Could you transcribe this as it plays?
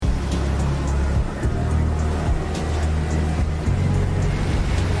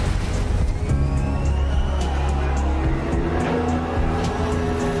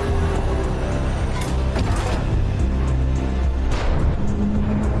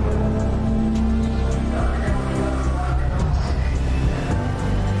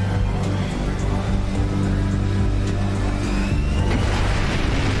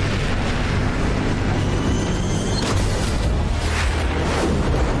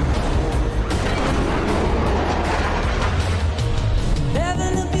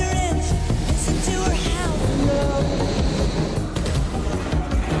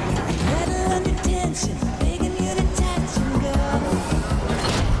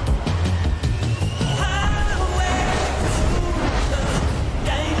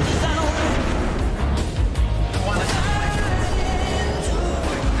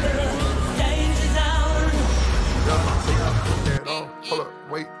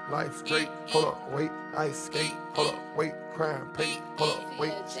Life's great, pull up, wait, ice skate, pull up, wait, crime, pay, pull up,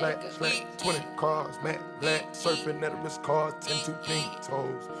 wait, slack, 20 cars, matte, black, surfing at a wrist cars, 10 2 pink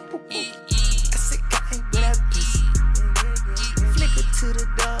toes. I said, gang with that pussy. Flicker to the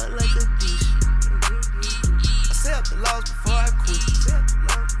dog like a dish. I set up the laws before I quit.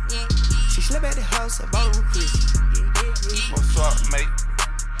 She slept at the house, I bought her a prison. What's up, mate?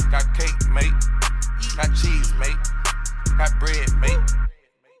 Got cake, mate. Got cheese, mate. Got bread, mate.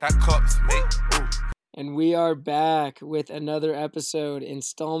 Got cups, mate. Ooh. And we are back with another episode,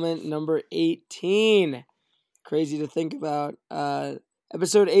 installment number 18. Crazy to think about.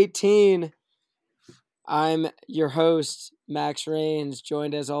 Episode 18. I'm your host, Max Rains,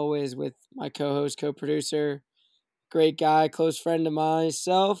 joined as always with my co-host, co-producer, great guy, close friend to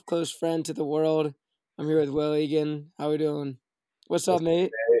myself, close friend to the world. I'm here with Will Egan. How we doing? What's up,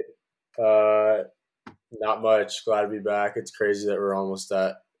 mate? Not much. Glad to be back. It's crazy that we're almost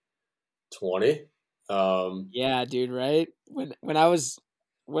at 20. Yeah, dude, right? When I was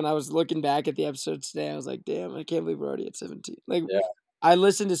looking back at the episodes today, I was like, damn, I can't believe we're already at 17. Like, yeah. I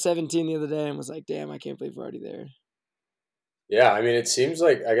listened to 17 the other day and was like, damn, I can't believe we're already there. Yeah, I mean, it seems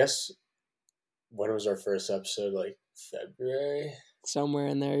like, I guess, when was our first episode? Like February? Somewhere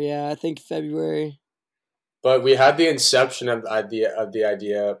in there, yeah. I think February. But we had the inception of the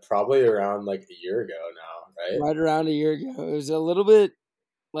idea probably around like a year ago now, right? Right around a year ago. It was a little bit,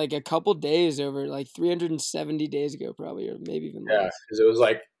 like a couple days over, like 370 days ago probably, or maybe even less. Yeah, because it was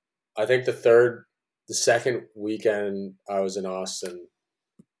like, I think the second weekend I was in Austin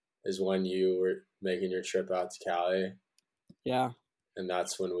is when you were making your trip out to Cali. Yeah. And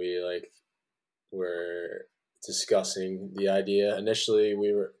that's when we were discussing the idea. Initially,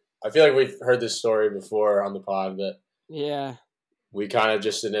 I feel like we've heard this story before on the pod, but yeah, we kind of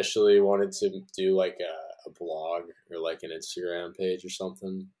just initially wanted to do like a blog or like an Instagram page or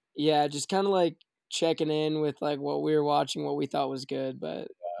something. Yeah, just kind of like checking in with like what we were watching, what we thought was good, but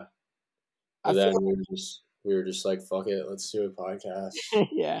yeah. And then we were just like, fuck it, let's do a podcast.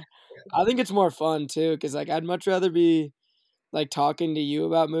 Yeah, I think it's more fun too, because like I'd much rather be like talking to you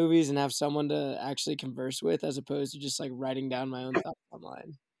about movies and have someone to actually converse with as opposed to just like writing down my own thoughts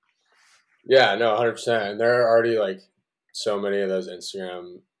online. Yeah, no, 100%. And there are already like so many of those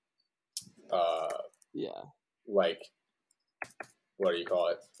Instagram, like, what do you call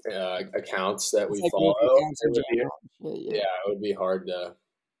it? Accounts that we follow. It would be hard to.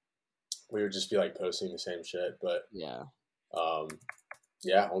 We would just be like posting the same shit, but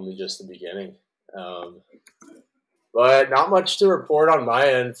only just the beginning. But not much to report on my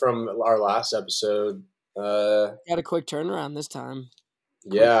end from our last episode. Got a quick turnaround this time.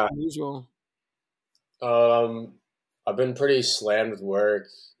 Yeah. Usual. I've been pretty slammed with work,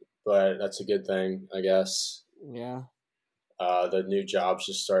 but that's a good thing, I guess. Yeah. The new job's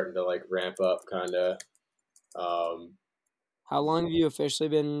just starting to like ramp up, kind of. How long have you officially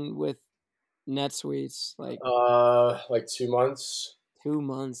been with NetSuites? Like 2 months. 2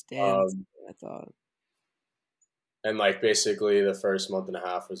 months, damn. I thought. And like basically the first month and a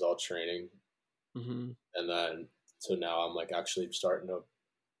half was all training, and then so now I'm like actually starting to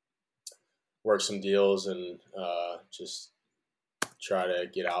work some deals and just try to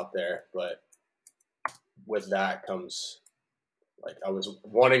get out there. But with that comes like I was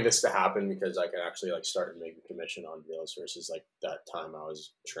wanting this to happen because I can actually like start making commission on deals versus like that time I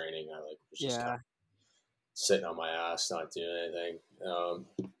was training. I like was just kind of sitting on my ass, not doing anything.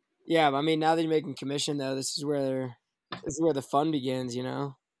 Yeah, I mean, now that you're making commission though, this is where the fun begins, you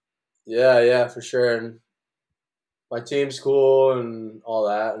know? Yeah, for sure. And my team's cool and all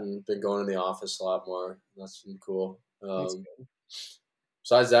that, and been going to the office a lot more. That's been cool.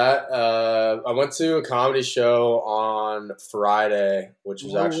 Besides that, I went to a comedy show on Friday, which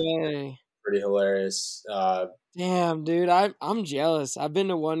was pretty hilarious. Damn, dude, I'm jealous. I've been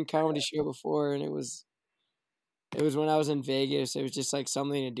to one comedy show before, and it was when I was in Vegas. It was just like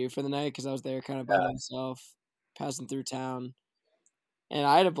something to do for the night because I was there kind of by myself, passing through town, and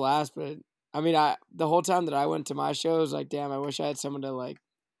I had a blast. But I mean, the whole time that I went to my show, I was like, damn, I wish I had someone to like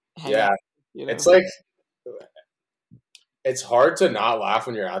hang out, you know? It's like it's hard to not laugh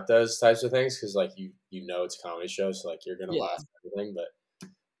when you're at those types of things because like you know it's a comedy show, so like you're gonna laugh at everything. But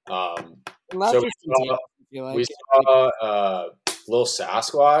so we saw Lil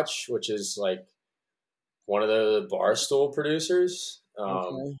Sasquatch, which is like one of the Barstool producers.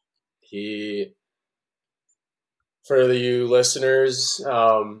 He, for you listeners,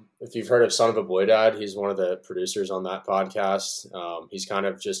 if you've heard of Son of a Boy Dad, he's one of the producers on that podcast. He's kind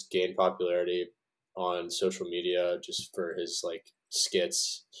of just gained popularity on social media just for his like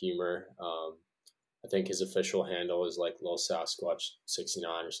skits, humor. I think his official handle is like Lil Sasquatch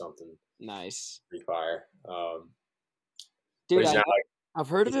 69 or something. Nice. Pretty fire. Dude, now, I've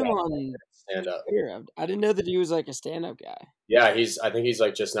heard of him on stand up. I didn't know that he was like a stand up guy. Yeah, I think he's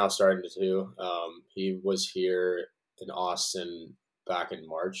like just now starting to do. He was here in Austin back in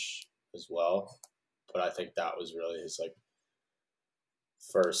March as well, but I think that was really his like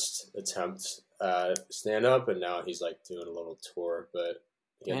first attempt at stand up, and now he's like doing a little tour. But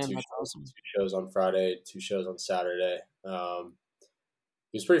he had awesome. 2 shows on Friday, 2 shows on Saturday.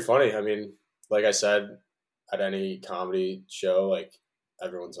 He was pretty funny. I mean, like I said, at any comedy show, like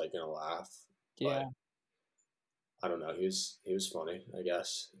everyone's like gonna laugh. Yeah. But I don't know. He was funny, I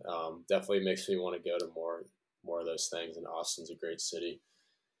guess. Definitely makes me want to go to more of those things. And Austin's a great city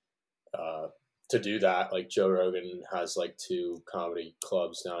to do that. Like Joe Rogan has like 2 comedy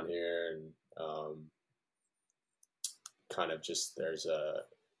clubs down here, and kind of just there's a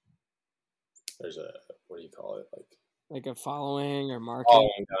what do you call it, like a following or market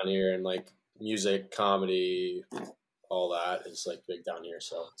down here, and like music, comedy, all that is like big down here.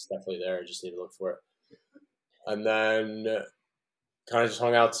 So it's definitely there. I just need to look for it. And then kind of just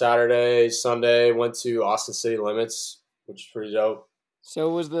hung out Saturday, Sunday, went to Austin City Limits, which is pretty dope. So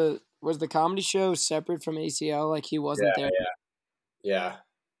was the comedy show separate from ACL? Like he wasn't there? Yeah.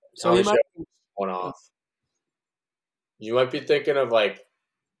 So he might one off. You might be thinking of like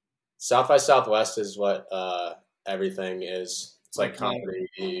South by Southwest is what everything is. It's like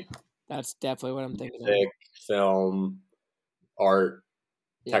comedy. That's definitely what I'm thinking music, film, art,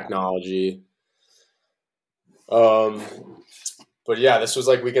 technology. But yeah, this was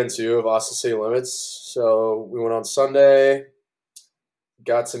like weekend 2 of Austin City Limits. So we went on Sunday,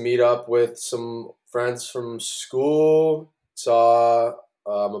 got to meet up with some friends from school, saw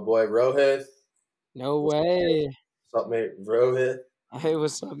my boy Rohit. No way. What's up, mate? Rohit. Hey,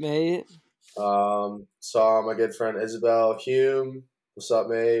 what's up, mate? Saw my good friend Isabel Hume. What's up,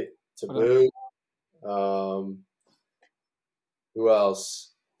 mate? To boot. Who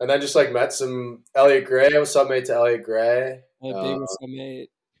else? And then just like met some Elliot Gray. What's up, mate? To Elliot Gray. Hey, big what's up, mate?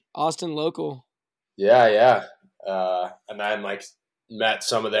 Austin local. Yeah. And then like met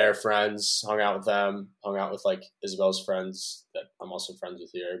some of their friends, hung out with them, hung out with like Isabel's friends that I'm also friends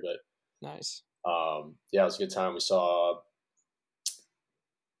with here. But nice. Yeah, it was a good time. We saw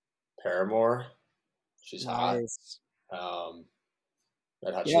Paramore. She's nice. Hot.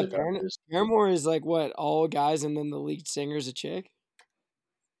 Red Hot Chili Peppers. Paramore is like what, all guys, and then the lead singer's a chick?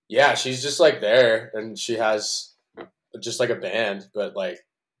 Yeah, she's just like there, and she has just like a band, but like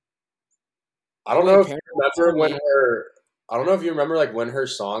I don't know if you remember like when her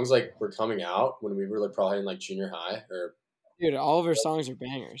songs like were coming out when we were like probably in like junior high or. Dude, all of her songs are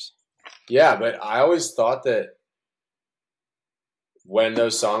bangers. Yeah, but I always thought that when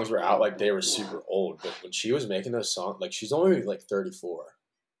those songs were out, like they were super old. But when she was making those songs, like she's only like 34,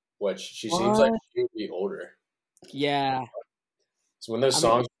 which she seems like she would be older. Yeah. So when those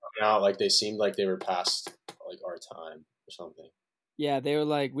songs were coming out, like they seemed like they were past like our time or something. Yeah, they were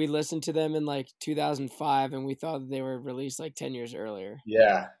like, we listened to them in like 2005 and we thought they were released like 10 years earlier.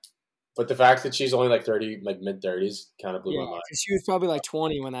 Yeah. But the fact that she's only like 30, like mid-30s kind of blew my mind. She was probably like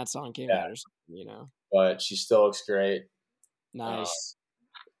 20 when that song came out or something, you know. But she still looks great. Nice.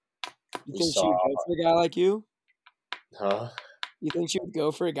 You think she would go for a guy like you? Huh? You think she would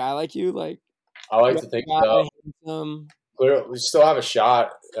go for a guy like you? Like, I like to think so. Clearly, we still have a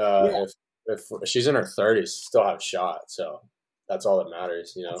shot. If she's in her 30s, still have a shot. So that's all that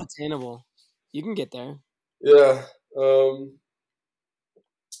matters, you know. It's attainable. You can get there. Yeah.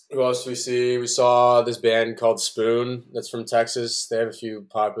 Who else do we see? We saw this band called Spoon that's from Texas. They have a few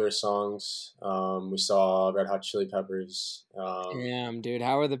popular songs. We saw Red Hot Chili Peppers. Damn, dude.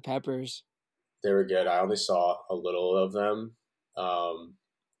 How are the Peppers? They were good. I only saw a little of them.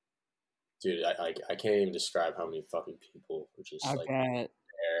 Dude, I can't even describe how many fucking people were just like there.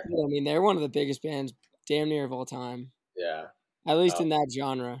 I mean, they're one of the biggest bands damn near of all time. Yeah. At least in that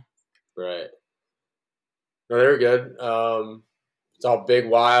genre. Right. No, they were good. It's all Big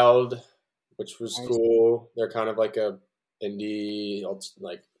Wild, which was cool. They're kind of like a indie,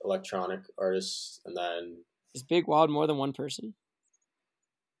 like electronic artist. And then is Big Wild more than one person?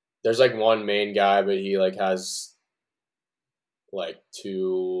 There's like one main guy, but he like has like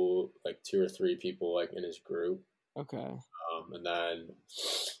two or three people like in his group. Okay. And then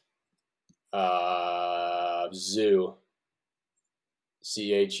Zoo,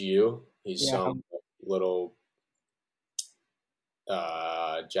 CHU. He's some little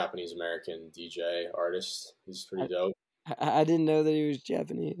Japanese American DJ artist. He's pretty dope. I didn't know that he was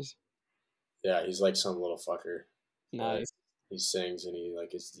Japanese. Yeah, he's like some little fucker. Nice. He sings and he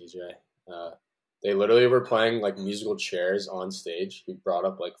like is DJ. They literally were playing like musical chairs on stage. He brought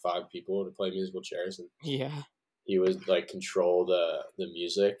up like 5 people to play musical chairs, and he would like control the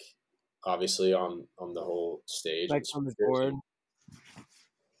music, obviously on the whole stage, like on the board.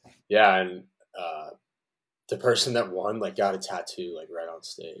 Yeah, and the person that won like got a tattoo like right on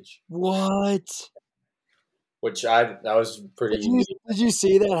stage. What? Which that was pretty unique. Did you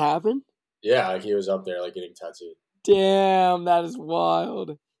see that happen? Yeah, like he was up there like getting tattooed. Damn, that is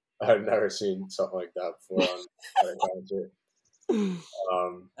wild. I've never seen something like that before on a concert.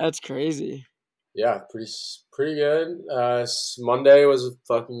 That's crazy. Yeah, pretty good. Monday was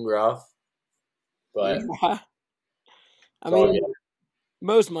fucking rough, but yeah. I mean,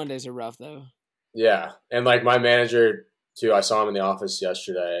 most Mondays are rough though. Yeah, and like my manager too. I saw him in the office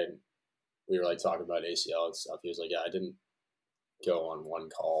yesterday, and we were like talking about ACL and stuff. He was like, "Yeah, I didn't go on one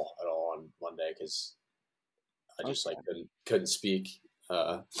call at all on Monday because I just like couldn't speak."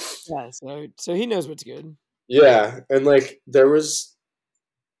 Yeah, so he knows what's good. Yeah, and like there was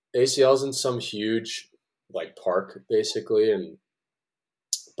ACLs in some huge like park basically, and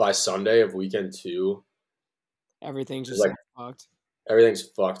by Sunday of weekend 2, everything's just like fucked. Everything's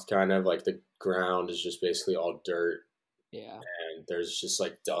fucked, kind of like the ground is just basically all dirt. Yeah, and there's just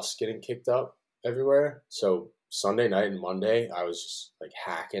like dust getting kicked up everywhere. So Sunday night and Monday, I was just like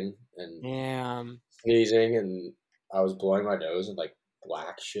hacking and sneezing, and I was blowing my nose, and like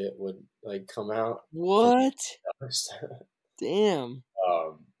black shit would like come out. What? Damn.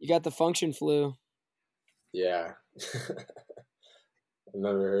 You got the function flu. Yeah. I've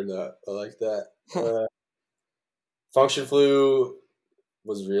never heard that. I like that. Function flu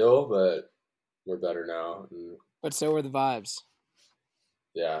was real, but we're better now. But so were the vibes.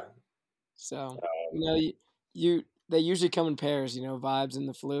 Yeah. So they usually come in pairs. Vibes and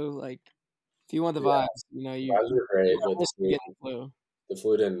the flu. Like if you want the vibes, you vibes were great, but get the flu. The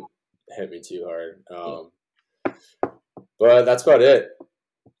flu didn't hit me too hard. But that's about it.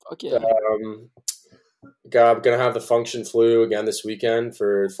 Fuck yeah. I'm gonna have the function flu again this weekend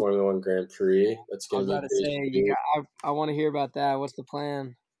for Formula One Grand Prix. That's gonna be. I was about to say, I want to hear about that. What's the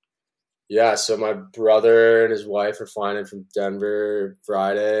plan? Yeah, so my brother and his wife are flying in from Denver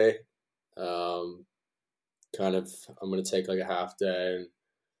Friday. I'm gonna take like a half day and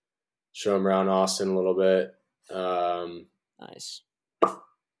show them around Austin a little bit. Nice.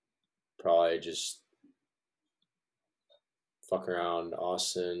 Probably just fuck around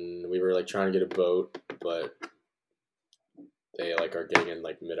Austin. We were like trying to get a boat, but they like are getting in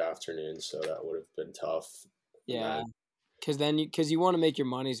like mid-afternoon, so that would have been tough. Yeah, because you want to make your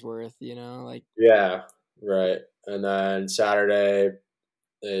money's worth, like. Yeah, right. And then Saturday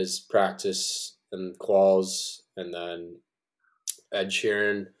is practice and quals, and then Ed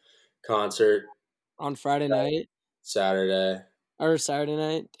Sheeran concert on Friday night. Saturday. Or Saturday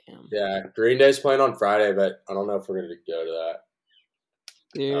night? Damn. Yeah, Green Day's playing on Friday, but I don't know if we're going to go to that.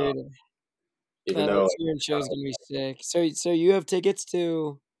 Dude. Even though Sheeran show's going to be sick. So you have tickets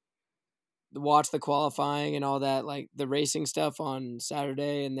to watch the qualifying and all that, like the racing stuff on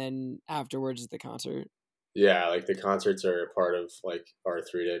Saturday, and then afterwards the concert? Yeah, like the concerts are a part of like our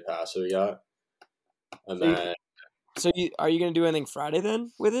 3-day pass that we got. And then... are you going to do anything Friday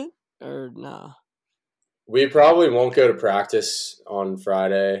then with it? Or nah? We probably won't go to practice on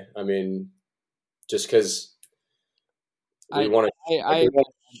Friday. I mean, just because we want to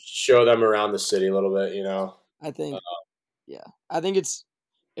show them around the city a little bit, I think, I think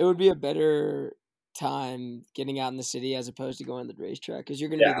it would be a better time getting out in the city as opposed to going to the racetrack, because you're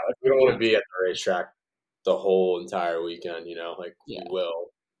going to be. We don't want to be at the racetrack the whole entire weekend, like we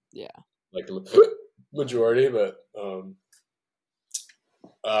will. Yeah. Like the majority, but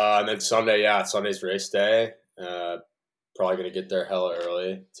and then Sunday, Sunday's race day. Probably gonna get there hella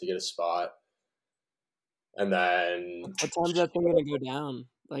early to get a spot. And then what time's that thing gonna go down?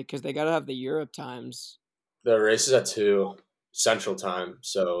 Like, because they gotta have the Europe times. The race is at 2 Central Time,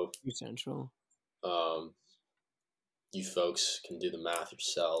 so 2 Central. You folks can do the math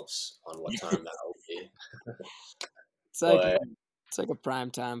yourselves on what time that will be. It's like a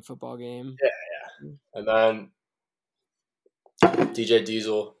primetime football game. Yeah. And then DJ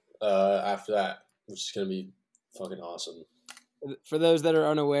Diesel after that, which is gonna be fucking awesome. For those that are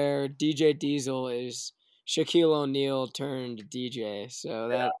unaware, DJ Diesel is Shaquille O'Neal turned DJ.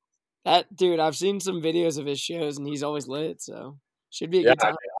 So that dude, I've seen some videos of his shows and he's always lit. So should be a good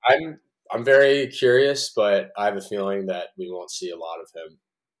time. I'm very curious, but I have a feeling that we won't see a lot of him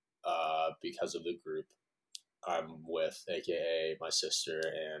because of the group I'm with, aka my sister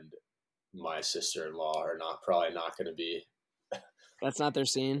and my sister-in-law are probably not going to be. That's not their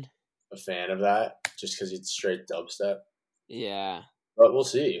scene. A fan of that, just because it's straight dubstep. Yeah, But we'll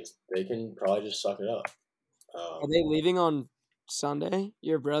see. They can probably just suck it up. Are they leaving on Sunday?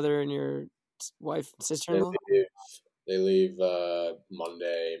 Your brother and your wife, sister-in-law? They leave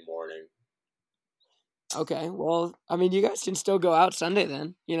Monday morning. Okay, well, I mean, you guys can still go out Sunday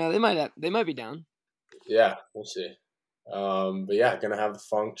then. They might be down. Yeah, we'll see. But yeah, gonna have the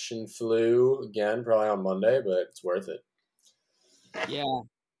function flu again, probably on Monday, but it's worth it. Yeah,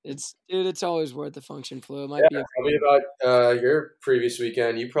 it's always worth the function flu. It might be. Tell me about your previous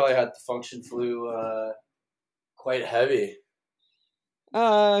weekend. You probably had the function flu quite heavy.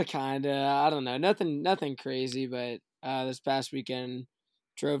 Kinda. I don't know. Nothing crazy, but this past weekend,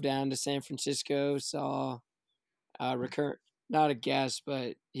 drove down to San Francisco, saw not a guest,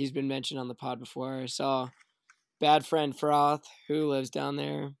 but he's been mentioned on the pod before. I saw bad friend Froth, who lives down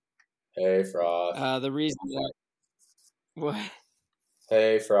there. Hey, Froth. The reason that what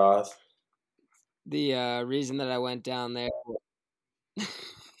Hey, Froth. the reason that I went down there,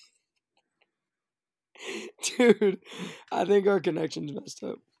 dude, I think our connection's messed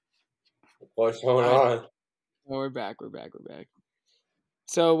up. What's going on? Oh, we're back.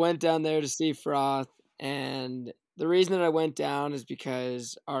 So went down there to see Froth, and the reason that I went down is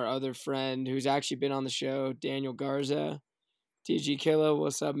because our other friend, who's actually been on the show, Daniel Garza, DG Killa,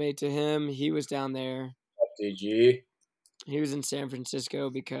 what's up, mate, to him? He was down there. DG. He was in San Francisco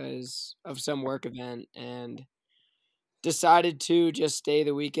because of some work event and decided to just stay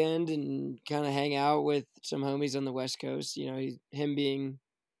the weekend and kind of hang out with some homies on the West Coast. Him being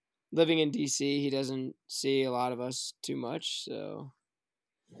living in DC, he doesn't see a lot of us too much, so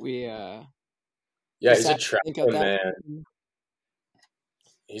we he's a traveling man.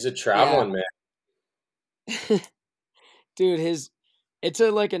 He's a traveling man. Dude, it's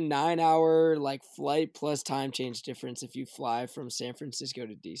a 9-hour flight plus time change difference if you fly from San Francisco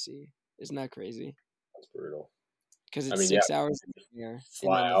to DC. Isn't that crazy? That's brutal. Because it's 6 hours in the air.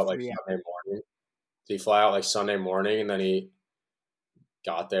 Fly out Sunday morning. Did he fly out Sunday morning and then he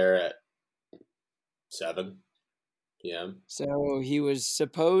got there at 7 p.m.? So he was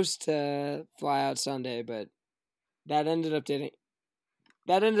supposed to fly out Sunday, but that ended up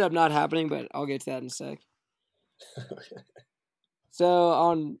not happening, but I'll get to that in a sec. So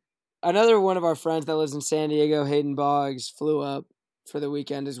on another one of our friends that lives in San Diego, Hayden Boggs, flew up for the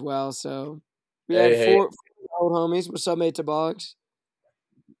weekend as well. So we had four old homies. What's up, mate, to Boggs?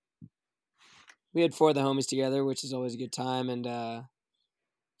 We had 4 of the homies together, which is always a good time. And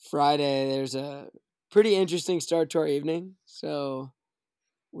Friday, there's a pretty interesting start to our evening. So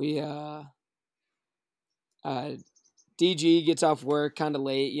we DG gets off work kind of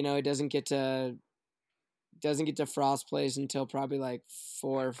late. He doesn't get to Frost's place until probably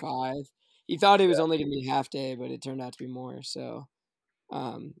 4 or 5. He thought it was only gonna be half day, but it turned out to be more. So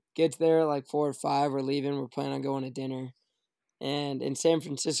gets there 4 or 5. We're leaving. We're planning on going to dinner. And in San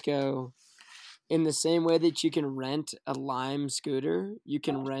Francisco, in the same way that you can rent a Lime scooter, you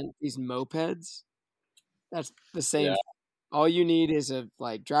can rent these mopeds. That's the same. Yeah. All you need is a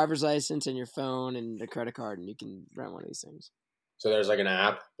driver's license and your phone and a credit card, and you can rent one of these things. So there's an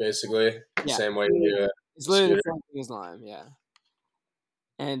app, basically. Yeah. Same way you do it. It's literally the same thing as Lime, yeah.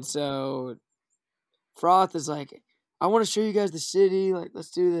 And so Froth is I want to show you guys the city. Let's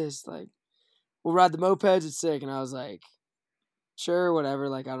do this. We'll ride the mopeds. It's sick. And I was sure,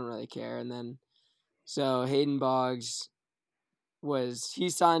 whatever. I don't really care. And then, so Hayden Boggs he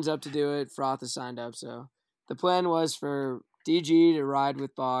signs up to do it. Froth is signed up. So the plan was for DG to ride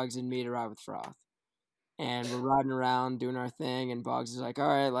with Boggs and me to ride with Froth. And we're riding around doing our thing. And Boggs is all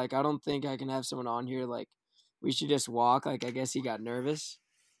right, I don't think I can have someone on here. We should just walk. I guess he got nervous.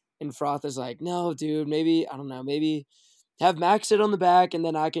 And Froth is no, dude, maybe, I don't know, maybe have Max sit on the back and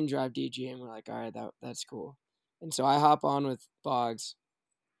then I can drive DG. And we're all right, that's cool. And so I hop on with Boggs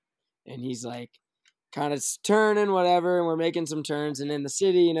and he's kind of turning, whatever. And we're making some turns. And in the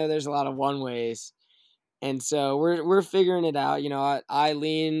city, there's a lot of one ways. And so we're figuring it out. I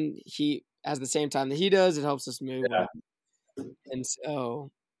lean, he, at the same time that he does, it helps us move. Yeah. And so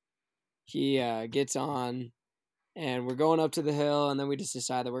he gets on. And we're going up to the hill, and then we just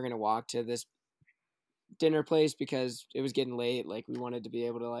decided that we're going to walk to this dinner place because it was getting late. We wanted to be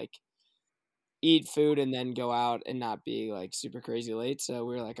able to, eat food and then go out and not be, super crazy late. So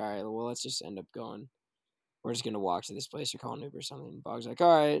we were all right, well, let's just end up going. We're just going to walk to this place or call an Uber or something. And Boggs all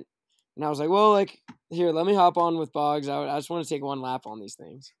right. And I was well, here, let me hop on with Boggs. I just want to take one lap on these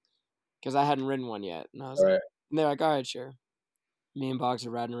things because I hadn't ridden one yet. And I was and they're all right, sure. Me and Boggs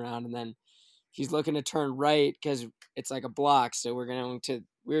are riding around, and then he's looking to turn right because it's a block. So we're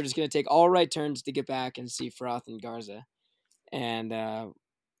just going to take all right turns to get back and see Froth and Garza. And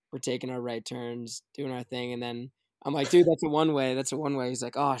we're taking our right turns, doing our thing. And then I'm like, dude, that's a one-way. That's a one-way. He's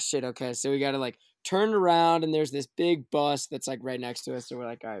like, oh, shit, okay. So we got to, like, turn around, and there's this big bus that's, like, right next to us. So we're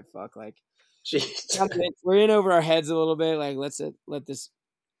like, all right, fuck. Like, we're in over our heads a little bit. Like, let's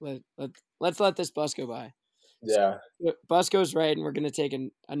let this bus go by. Yeah. So, bus goes right, and we're going to take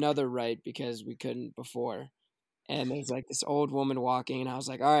another right because we couldn't before. And there's, like, this old woman walking, and I was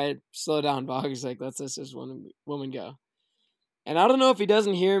like, all right, slow down, Boggs. Like, let's let this woman go. And I don't know if he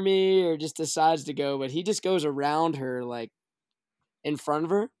doesn't hear me or just decides to go, but he just goes around her, like, in front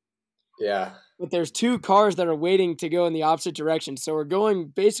of her. Yeah. But there's two cars that are waiting to go in the opposite direction. So we're going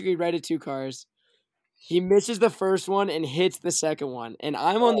basically right at two cars. He misses the first one and hits the second one. And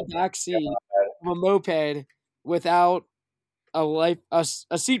I'm on the back seat of a moped without a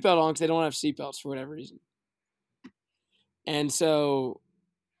seatbelt on because they don't have seatbelts for whatever reason. And so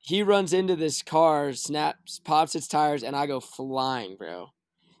he runs into this car, snaps, pops its tires, and I go flying, bro.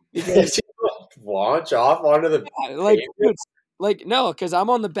 Because launch off onto the no, because I'm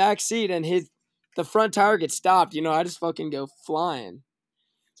on the back seat and the front tire gets stopped. You know, I just fucking go flying.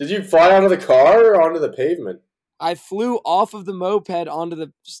 Did you fly out of the car or onto the pavement? I flew off of the moped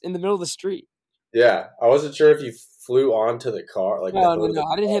in the middle of the street. Yeah, I wasn't sure if you flew onto the car. Like no, I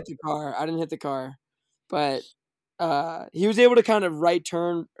didn't hit the car. But he was able to kind of right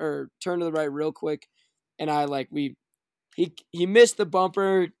turn or turn to the right real quick, and he missed the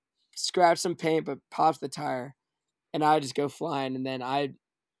bumper, scratched some paint, but pops the tire, and I just go flying, and then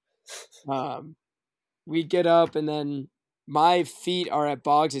we get up, and then my feet are at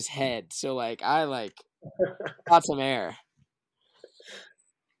Boggs' head, so like I got some air.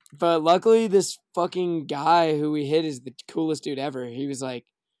 But luckily, this fucking guy who we hit is the coolest dude ever. He was like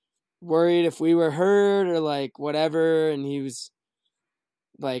worried if we were hurt or like whatever, and he was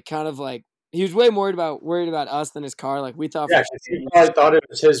like kind of like he was way more worried about us than his car. Like we thought, yeah, he probably thought it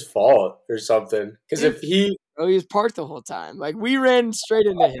was his fault or something. Because if he was parked the whole time, like we ran straight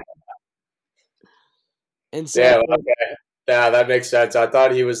into him. And so, yeah, that makes sense. I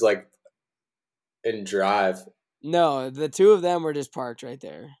thought he was like in drive. No, the two of them were just parked right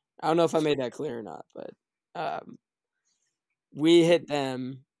there. I don't know if I made that clear or not, but we hit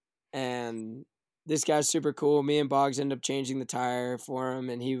them, and this guy's super cool. Me and Boggs ended up changing the tire for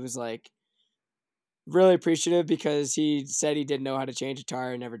him, and he was like really appreciative because he said he didn't know how to change a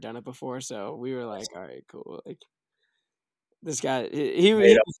tire, never done it before. So we were like, all right, cool. Like this guy, he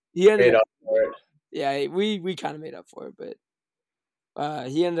ended up for it. Yeah, we kind of made up for it, but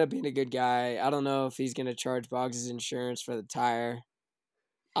he ended up being a good guy. I don't know if he's gonna charge Boggs' insurance for the tire.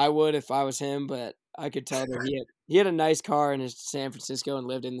 I would if I was him, but I could tell that he had a nice car in San Francisco and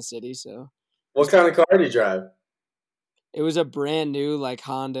lived in the city. So, what kind of car did he drive? It was a brand new like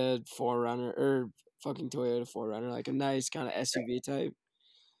Honda 4Runner or fucking Toyota 4Runner, like a nice kind of SUV type.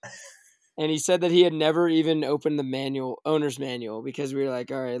 And he said that he had never even opened the owner's manual because we were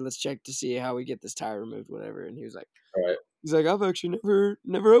like, all right, let's check to see how we get this tire removed, whatever. And he was like, all right. He's like, I've actually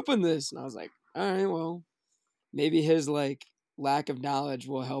never opened this. And I was like, all right, well, maybe his like lack of knowledge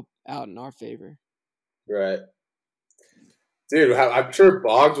will help out in our favor. Right. Dude, I'm sure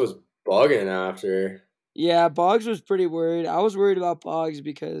Boggs was bugging after. Yeah, Boggs was pretty worried. I was worried about Boggs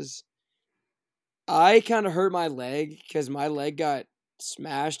because I kind of hurt my leg because my leg got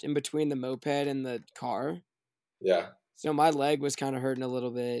smashed in between the moped and the car. Yeah. So my leg was kind of hurting a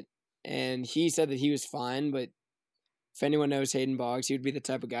little bit. And he said that he was fine, but if anyone knows Hayden Boggs, he would be the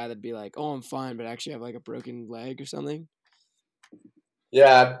type of guy that'd be like, "Oh, I'm fine," but actually have like a broken leg or something.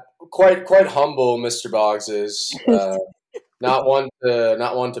 Yeah, quite humble, Mr. Boggs is. Not one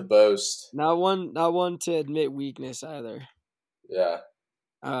to boast. Not one to admit weakness either. Yeah.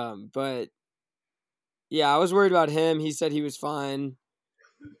 But yeah, I was worried about him. He said he was fine,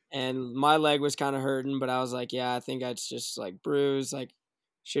 and my leg was kind of hurting, but I was like, yeah, I think it's just like bruised, like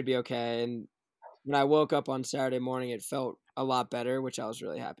should be okay. And when I woke up on Saturday morning, it felt a lot better, which I was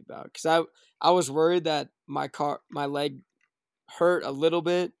really happy about. Because I was worried that my leg hurt a little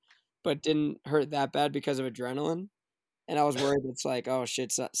bit, but didn't hurt that bad because of adrenaline. And I was worried it's like, oh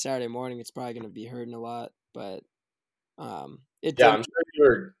shit, Saturday morning, it's probably going to be hurting a lot. But I'm sure you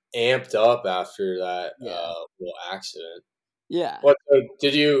were amped up after that little accident. Yeah. What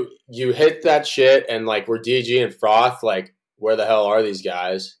did you hit that shit and like were DG and Froth like, where the hell are these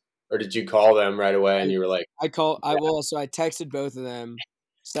guys? Or did you call them right away and you were like... So I texted both of them,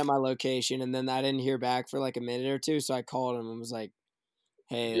 sent my location, and then I didn't hear back for like a minute or two, so I called them and was like,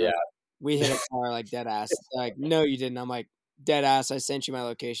 hey, like, we hit a car like dead ass. Like, no, you didn't. I'm like, dead ass, I sent you my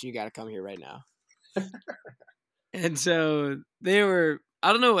location, you got to come here right now. And so they were,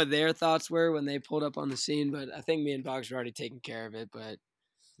 I don't know what their thoughts were when they pulled up on the scene, but I think me and Boggs were already taking care of it, but...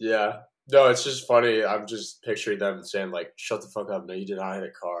 Yeah. No, it's just funny. I'm just picturing them saying like, "Shut the fuck up! No, you did not hit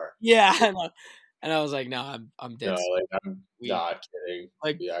a car." Yeah, I know. And I was like, no, I'm dead. No, like I'm We- not kidding.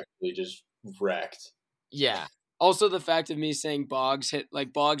 Like, we actually just wrecked. yeah. Also, the fact of me saying Boggs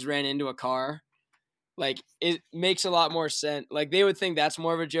ran into a car, like it makes a lot more sense. Like they would think that's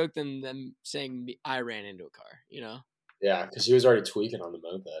more of a joke than them saying I ran into a car. You know? Yeah, because he was already tweaking on the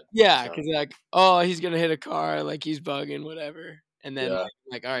moped. Yeah, so. because like, oh, he's gonna hit a car, like he's bugging, whatever. And then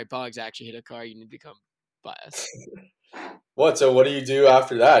like, all right, Boggs actually hit a car. You need to come by us. What? So what do you do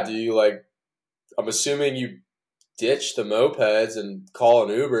after that? Do you like? I'm assuming you ditch the mopeds and call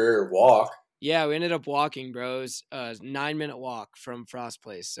an Uber or walk. Yeah, we ended up walking, bros. 9-minute walk from Frost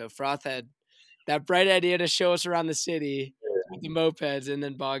Place. So Froth had that bright idea to show us around the city with the mopeds, and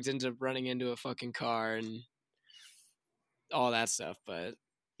then Boggs ends up running into a fucking car and all that stuff. But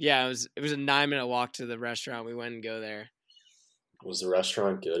yeah, it was a 9-minute walk to the restaurant. We went and go there. Was the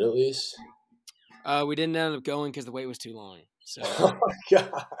restaurant good at least? We didn't end up going because the wait was too long. So oh my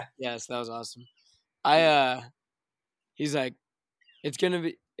god. Yes, that was awesome. He's like, it's gonna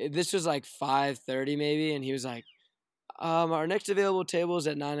be. This was like 5:30 maybe, and he was like, our next available table is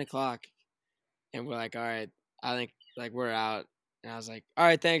at 9:00, and we're like, all right, I think like we're out, and I was like, all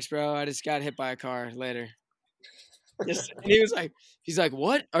right, thanks, bro. I just got hit by a car later. And he's like,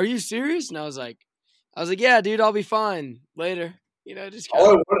 what? Are you serious? And I was like, yeah, dude, I'll be fine later. You know, just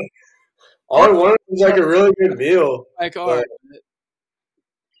all I wanted was like a really good meal. Like, all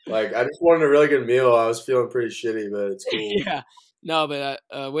like I just wanted a really good meal. I was feeling pretty shitty, but it's cool. Yeah. No, but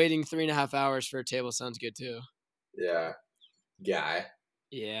waiting 3.5 hours for a table sounds good too. Yeah. Guy.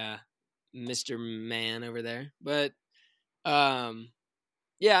 Yeah. Mr. Man over there. But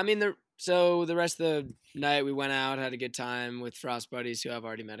yeah, I mean the rest of the night we went out, had a good time with Frost buddies who I've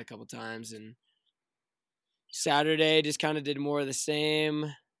already met a couple times, and Saturday just kind of did more of the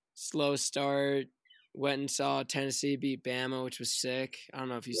same. Slow start. Went and saw Tennessee beat Bama, which was sick. I don't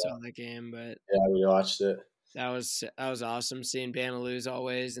know if you saw that game, but yeah, we watched it. That was awesome seeing Bama lose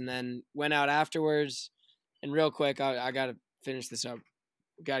always, and then went out afterwards. And real quick, I gotta finish this up.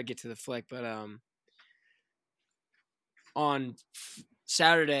 Gotta get to the flick, but on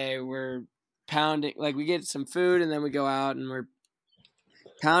Saturday we're pounding, like we get some food and then we go out and we're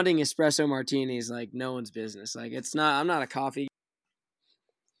pounding espresso martinis like no one's business. Like I'm not a coffee.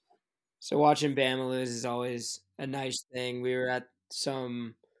 So watching Bama lose is always a nice thing. We were at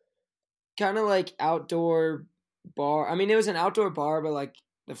some kind of like outdoor bar. I mean, it was an outdoor bar, but like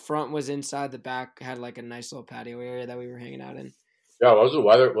the front was inside, the back had like a nice little patio area that we were hanging out in. Yeah, what was the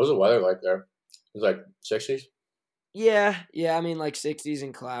weather? What was the weather like there? It was like 60s. Yeah. I mean, like 60s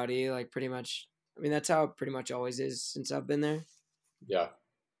and cloudy, like pretty much. I mean, that's how it pretty much always is since I've been there. Yeah.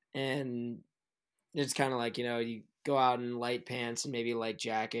 And it's kind of like, you know, you go out in light pants and maybe a light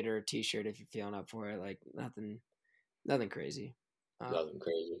jacket or a t-shirt if you're feeling up for it. Like nothing crazy. Nothing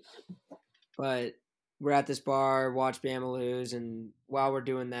crazy. But we're at this bar, watch Bama lose, and while we're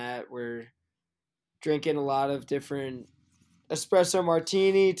doing that, we're drinking a lot of different espresso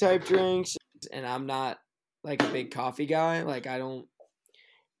martini type drinks. And I'm not like a big coffee guy. Like I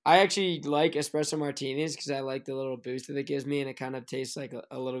actually like espresso martinis because I like the little boost that it gives me, and it kind of tastes like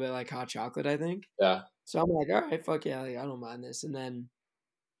a little bit like hot chocolate, I think. Yeah. So I'm like, all right, fuck yeah, like, I don't mind this. And then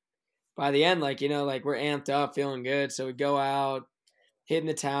by the end, like, you know, like we're amped up, feeling good. So we go out, hitting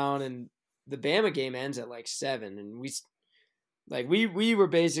the town, and the Bama game ends at like 7, and we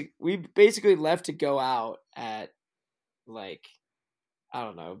basically left to go out at like, I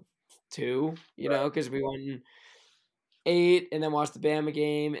don't know, 2, you know, because we went 8 and then watched the Bama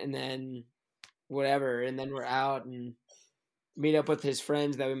game and then whatever, and then we're out and meet up with his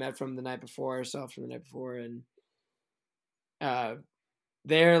friends that we met from the night before, ourselves from the night before, and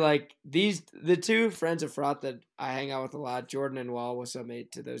they're like the two friends of Froth that I hang out with a lot, Jordan and Wall. What's up,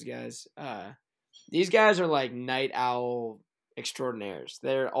 mate? To those guys. These guys are like night owl extraordinaires.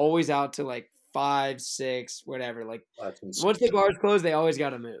 They're always out to like 5, 6, whatever. Like once the bars close, they always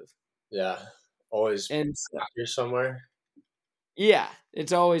got to move. Yeah, always and after somewhere. Yeah,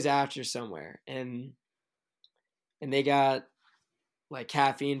 it's always after somewhere, and they got like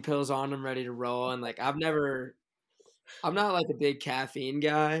caffeine pills on them ready to roll. And like I'm not like a big caffeine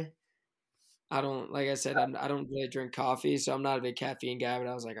guy. I don't, like I said, I don't really drink coffee, so I'm not a big caffeine guy. But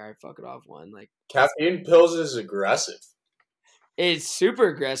I was like, all right, fuck it off one. Like caffeine pills is aggressive. It's super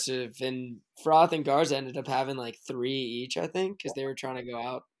aggressive, and Froth and Garza ended up having like 3 each, I think, because they were trying to go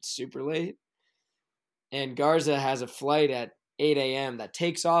out super late. And Garza has a flight at 8 a.m. that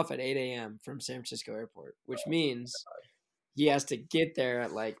takes off at 8 a.m. from San Francisco Airport, which means he has to get there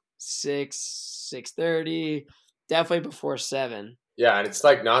at like 6:30, definitely before 7. Yeah, and it's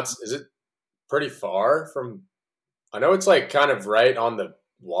like not. Is it pretty far from. I know it's like kind of right on the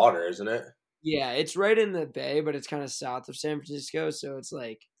water, isn't it? Yeah, it's right in the bay, but it's kind of south of San Francisco, so it's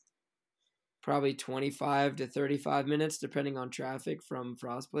like probably 25 to 35 minutes, depending on traffic from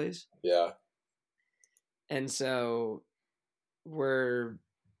Frost Place. Yeah. And so we're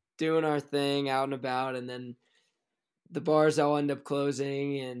doing our thing out and about, and then the bars all end up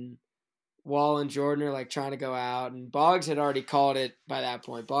closing, and Wall and Jordan are like trying to go out, and Boggs had already called it by that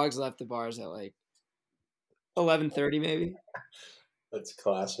point. Boggs left the bars at like 11:30 maybe. That's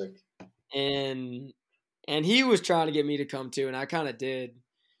classic. And he was trying to get me to come too, and I kind of did,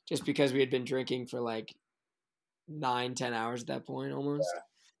 just because we had been drinking for like 9-10 hours at that point almost.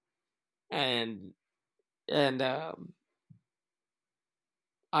 Yeah. And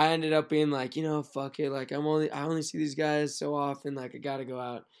I ended up being like, fuck it, like I only see these guys so often, like I gotta go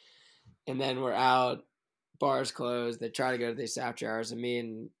out. And then we're out, bars closed, they try to go to these after hours, and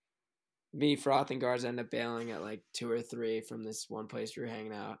me, Froth, and Garza end up bailing at like 2 or 3 from this one place we were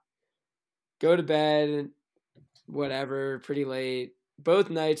hanging out. Go to bed, whatever, pretty late. Both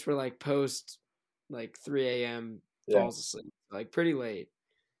nights were like post like 3 a.m. falls asleep, like pretty late.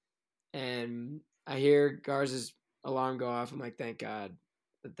 And I hear Garza's alarm go off. I'm like, thank God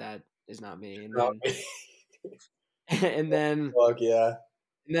that is not me. And then Fuck yeah.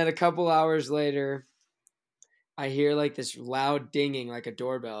 And then a couple hours later, I hear like this loud dinging, like a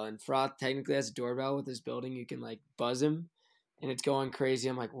doorbell. And Froth technically has a doorbell with this building. You can like buzz him, and it's going crazy.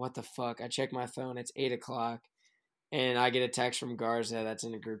 I'm like, what the fuck? I check my phone. It's 8:00, and I get a text from Garza that's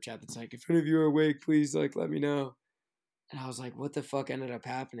in a group chat that's like, if any of you are awake, please like let me know. And I was like, what the fuck ended up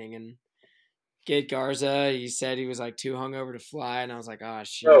happening? And get Garza, he said he was like too hungover to fly, and I was like, oh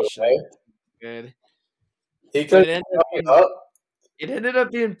sheesh, like, good. He could up. It ended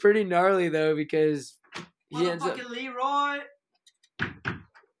up being pretty gnarly though, because he ends up. Leroy.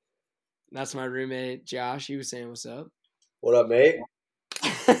 That's my roommate Josh. He was saying, "What's up?" What up, mate?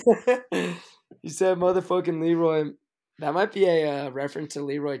 He said, "Motherfucking Leroy." That might be a reference to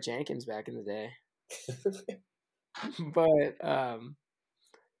Leroy Jenkins back in the day. But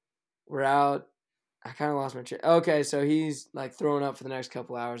we're out. I kind of lost my train. Okay, so he's like throwing up for the next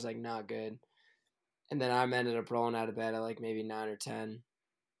couple hours, like not good. And then I ended up rolling out of bed at like maybe 9 or 10.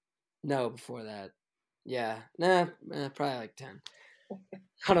 No, before that. Yeah. Probably like 10.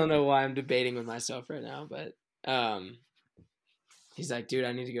 I don't know why I'm debating with myself right now, but he's like, dude,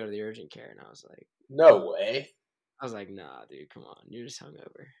 I need to go to the urgent care. And I was like, no way. I was like, nah, dude, come on. You're just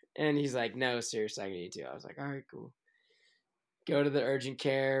hungover. And he's like, no, seriously, I need to. I was like, all right, cool. Go to the urgent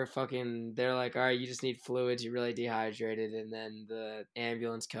care. Fucking, they're like, all right, you just need fluids. You're really dehydrated. And then the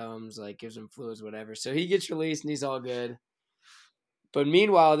ambulance comes, like, gives him fluids, whatever. So he gets released, and he's all good. But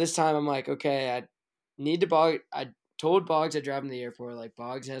meanwhile, this time I'm like, okay, I need to I told Boggs I'd drive him to the airport. Like,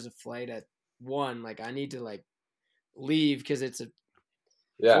 Boggs has a flight at 1. Like, I need to, like, leave because it's a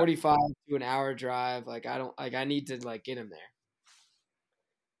 45 to an hour drive. Like, I need to, like, get him there.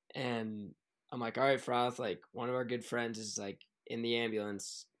 And I'm like, all right, Froth, like, one of our good friends is, like, in the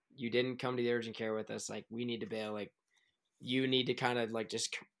ambulance. You didn't come to the urgent care with us. Like, we need to bail. Like, you need to kind of, like,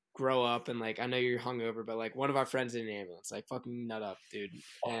 just grow up. And, like, I know you're hungover, but, like, one of our friends in the ambulance. Like, fucking nut up, dude.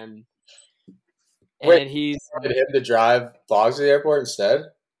 And he's wanted him to drive Boggs to the airport instead?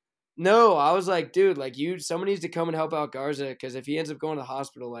 No, I was like, dude, like, someone needs to come and help out Garza, because if he ends up going to the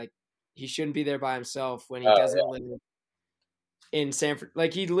hospital, like, he shouldn't be there by himself when he doesn't live in San Francisco.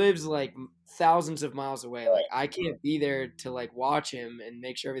 Like, he lives like thousands of miles away. Like, I can't be there to like watch him and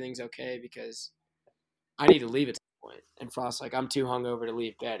make sure everything's okay, because I need to leave at some point. And Frost's like, I'm too hungover to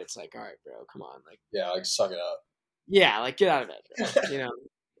leave bed. It's like, all right, bro, come on, like, like, suck it up. Yeah, like, get out of bed, bro.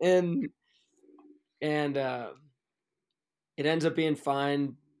 And it ends up being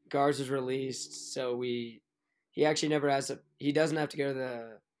fine. Garza's released, so he actually never has to. He doesn't have to go to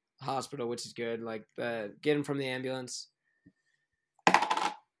the hospital, which is good. Like, get him from the ambulance,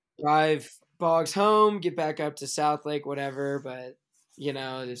 drive Boggs home, get back up to South Lake, whatever. But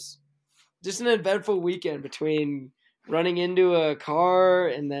just an eventful weekend between running into a car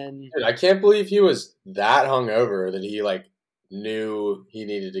and then. Dude, I can't believe he was that hungover that he like knew he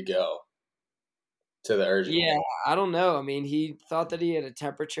needed to go to the urgent. Yeah, I don't know. I mean, he thought that he had a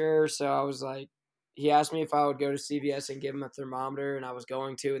temperature, so I was like, he asked me if I would go to CVS and give him a thermometer, and I was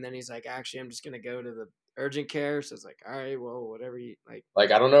going to, and then he's like, actually, I'm just going to go to the urgent care. So I was like, all right, well, whatever you like.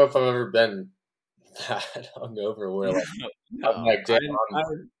 Like, I don't know if I've ever been that hungover where like I'm like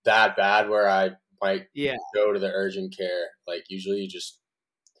that bad where I might go to the urgent care. Like, usually you just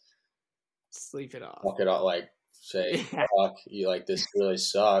sleep it off. Walk it off, like say, fuck, you like this really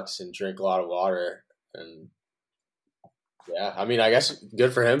sucks, and drink a lot of water. And Yeah, I mean, I guess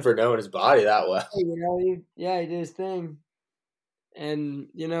good for him for knowing his body that well. He did his thing. And,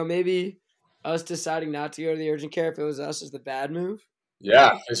 maybe us deciding not to go to the urgent care if it was us is the bad move.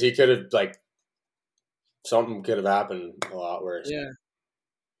 Yeah, because he could have, something could have happened a lot worse. Yeah.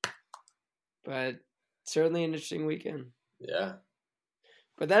 But certainly an interesting weekend. Yeah.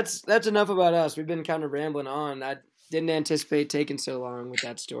 But that's enough about us. We've been kind of rambling on. I didn't anticipate taking so long with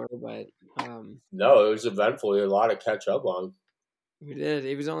that story, but no, it was eventful. We had a lot to catch up on. We did.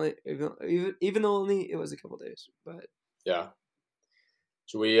 It was only even though only it was a couple days, but yeah.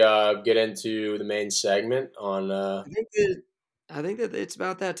 Should we get into the main segment on? I think that it's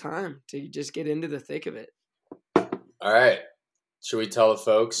about that time to just get into the thick of it. All right. Should we tell the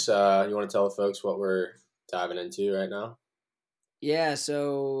folks? You want to tell the folks what we're diving into right now? Yeah.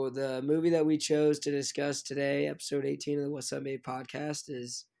 So the movie that we chose to discuss today, episode 18 of the Wassup Mate podcast,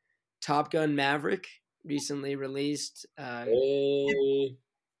 is Top Gun Maverick. Recently released.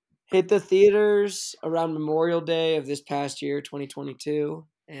 Hit the theaters around Memorial Day of this past year, 2022,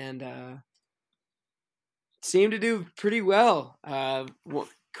 and seemed to do pretty well.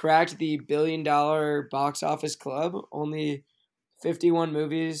 Cracked the $1 billion box office club. Only 51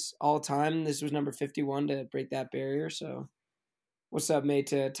 movies all time. This was number 51 to break that barrier. So, what's up, mate,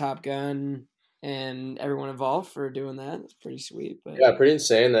 to Top Gun and everyone involved for doing that? It's pretty sweet. But yeah, pretty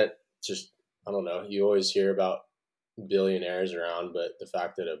insane that just, I don't know, you always hear about billionaires around, but the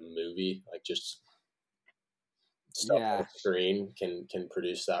fact that a movie, just stuff on the screen can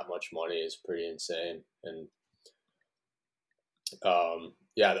produce that much money is pretty insane. And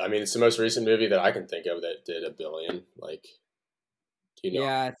yeah, I mean, it's the most recent movie that I can think of that did $1 billion. Do you know?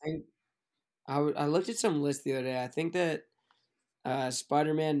 Yeah, I think I looked at some lists the other day. I think that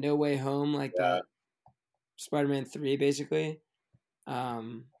Spider-Man No Way Home, the Spider-Man 3, basically.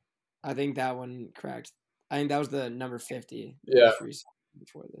 I think that one cracked. I think that was the number 50. Yeah.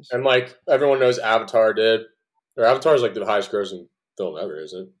 Before this. And everyone knows Avatar did. Or Avatar's the highest grossing film ever,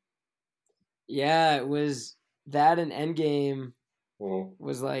 isn't it? Yeah, it was that and Endgame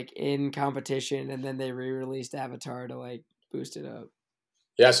was in competition, and then they re-released Avatar to boost it up.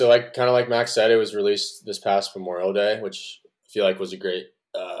 Yeah, so kind of like Max said, it was released this past Memorial Day, which I feel like was a great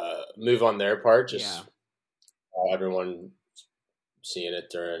move on their part. Just everyone seeing it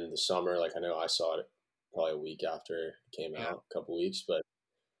during the summer. I know I saw it probably a week after it came out, a couple weeks. But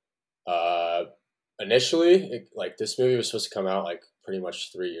initially, this movie was supposed to come out pretty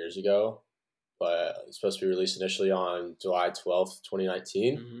much 3 years ago, but it's supposed to be released initially on July 12th,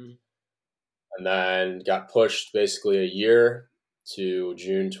 2019. Mm-hmm. And then got pushed basically a year to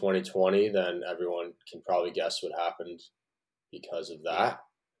June 2020. Then everyone can probably guess what happened because of that.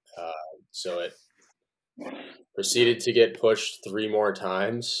 So it proceeded to get pushed 3 more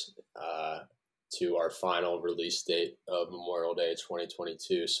times to our final release date of Memorial Day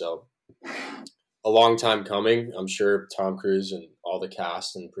 2022. So a long time coming. I'm sure Tom Cruise and all the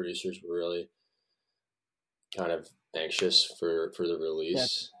cast and producers were really kind of anxious for the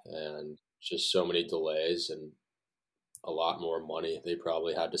release, and just so many delays and a lot more money they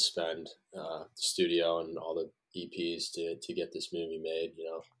probably had to spend, the studio and all the EPs to get this movie made,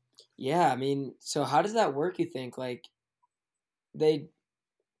 Yeah, I mean, so how does that work, you think? I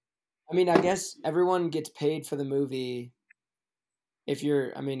guess everyone gets paid for the movie if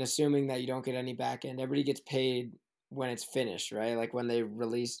you're, assuming that you don't get any back end. Everybody gets paid when it's finished, right? When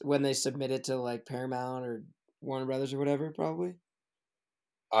they submit it to Paramount or Warner Brothers or whatever, probably.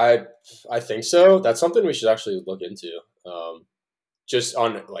 I think so. That's something we should actually look into. Just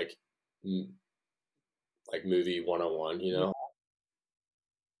on movie 101,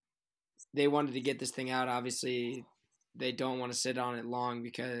 They wanted to get this thing out. Obviously, they don't want to sit on it long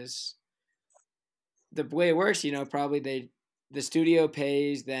because the way it works, probably the studio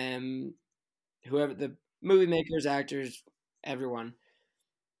pays them, whoever, the movie makers, actors, everyone,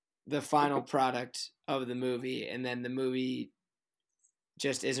 the final product of the movie, and then the movie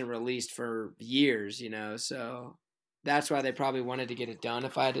just isn't released for years, so that's why they probably wanted to get it done,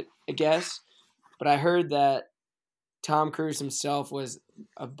 if I had to guess. But I heard that Tom Cruise himself was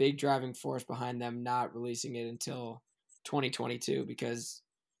a big driving force behind them not releasing it until 2022 because,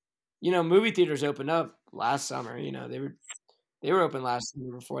 movie theaters opened up last summer. They were open last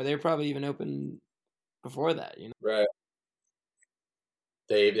summer before. They were probably even open before that. Right.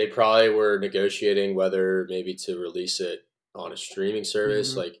 They probably were negotiating whether maybe to release it on a streaming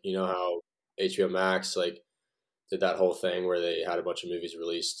service, how HBO Max did that whole thing where they had a bunch of movies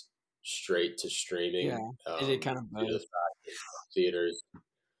released straight to streaming. Yeah, they did kind of both. Due to the fact that theaters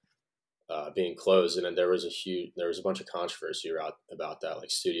being closed, and then there was a bunch of controversy about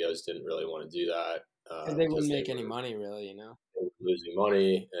that. Studios didn't really want to do that. Because they wouldn't make any money, really, you know. They were losing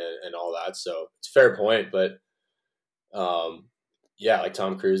money and all that. So it's a fair point, but yeah, like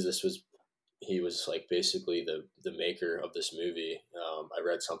Tom Cruise, he was like basically the maker of this movie. I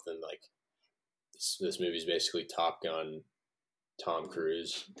read something like this movie's basically Top Gun, Tom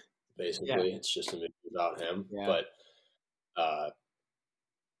Cruise. Basically, it's just a movie about him, but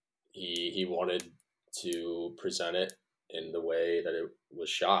he wanted to present it in the way that it was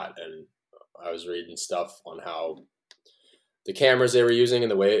shot, and I was reading stuff on how the cameras they were using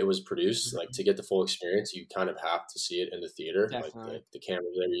and the way it was produced, like to get the full experience, you kind of have to see it in the theater. Definitely. Like the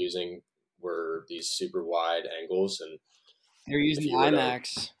cameras they were using were these super wide angles, and they're using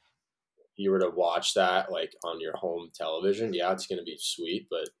IMAX. If you were to watch that like on your home television, yeah, it's going to be sweet,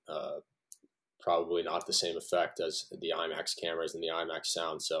 but probably not the same effect as the IMAX cameras and the IMAX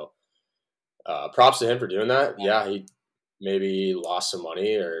sound. So props to him for doing that. Yeah, he maybe lost some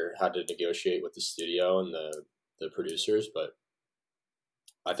money or had to negotiate with the studio and the producers, but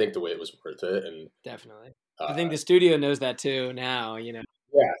I think the way it was worth it. And definitely, I think the studio knows that too now. You know,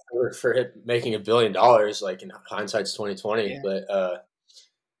 yeah, for it making $1 billion, like in hindsight's 2020. But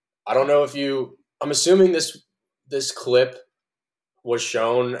I don't know if I'm assuming this clip was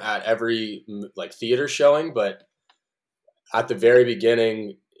shown at every like theater showing, but at the very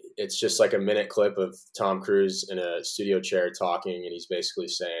beginning, it's just like a minute clip of Tom Cruise in a studio chair talking, and he's basically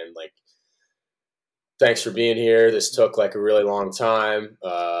saying like, thanks for being here. This took like a really long time.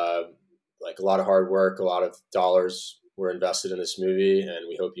 Like a lot of hard work, a lot of dollars were invested in this movie, and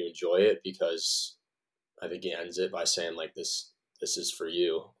we hope you enjoy it, because I think he ends it by saying like, this is for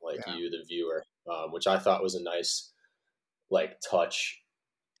you, like you, the viewer, which I thought was a nice like touch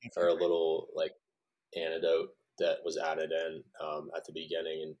or a little like anecdote that was added in at the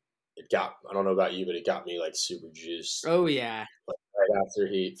beginning. And I don't know about you, but it got me like super juiced. Oh yeah. Like, right after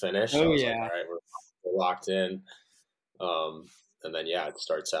he finished, I was like, all right, we're locked in. And then, yeah, it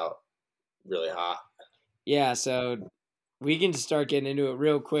starts out really hot. Yeah. So we can start getting into it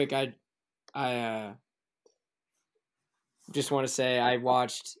real quick. I just want to say I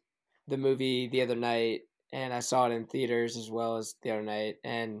watched the movie the other night, and I saw it in theaters as well as the other night.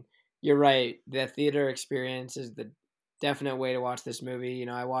 And you're right, the theater experience is the definite way to watch this movie. You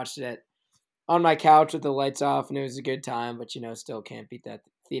know, I watched it on my couch with the lights off, and it was a good time, but, you know, still can't beat that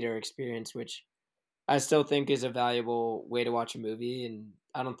theater experience, which I still think is a valuable way to watch a movie. And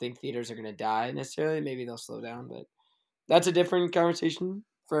I don't think theaters are going to die necessarily. Maybe they'll slow down, but that's a different conversation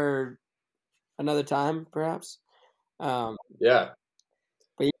for another time, perhaps. Yeah.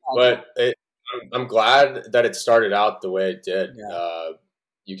 But I'm glad that it started out the way it did. Yeah.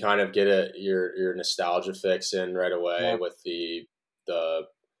 You kind of get your nostalgia fix in right away with the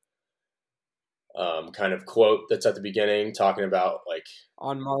kind of quote that's at the beginning talking about like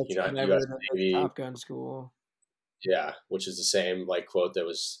on March, US Navy, Top Gun school. Yeah, which is the same like quote that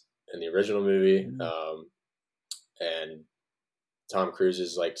was in the original movie. Mm-hmm. And Tom Cruise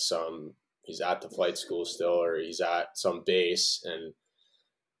is like he's at the flight school still, or he's at some base, and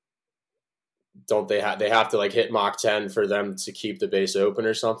don't they have to like hit Mach 10 for them to keep the base open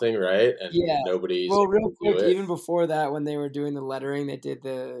or something, right? And nobody's real quick, even before that, when they were doing the lettering, they did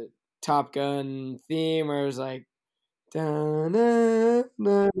the Top Gun theme where it was like like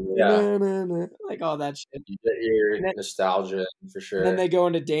all that shit. You get your nostalgia for sure. And then they go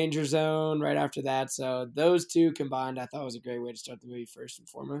into Danger Zone right after that. So those two combined, I thought was a great way to start the movie first and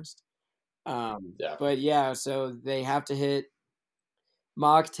foremost. But yeah, so they have to hit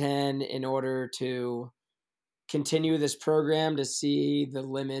Mach 10 in order to continue this program to see the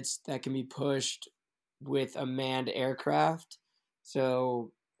limits that can be pushed with a manned aircraft.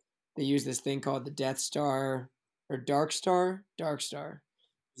 So they use this thing called the Death Star or Dark Star. Dark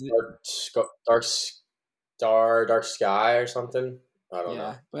Sky or something. I don't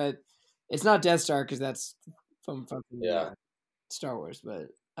know. But it's not Death Star because that's from Star Wars. But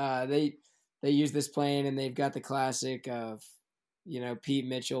they use this plane, and they've got the classic of, you know, Pete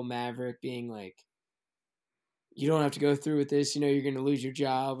Mitchell Maverick being like, you don't have to go through with this, you know, you're going to lose your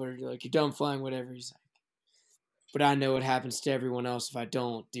job, or like, you're done flying, whatever. He's like, but I know what happens to everyone else if I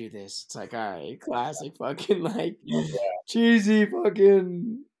don't do this. It's like, all right, classic fucking like cheesy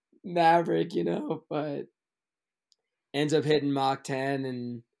fucking Maverick, you know, but ends up hitting Mach 10.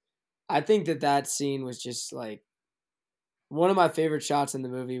 And I think that scene was just like one of my favorite shots in the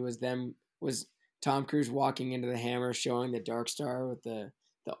movie was Tom Cruise walking into the Hammer, showing the Dark Star with the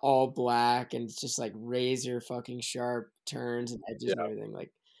all black, and it's just like razor fucking sharp turns and edges and everything.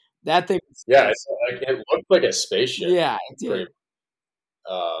 Like that thing. It looked like a spaceship. Yeah, it did.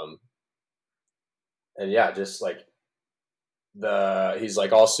 And yeah, just like he's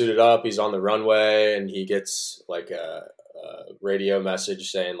like all suited up. He's on the runway, and he gets like a radio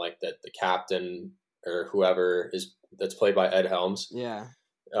message saying like that the captain or whoever that's played by Ed Helms,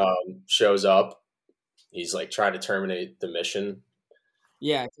 shows up. He's like trying to terminate the mission.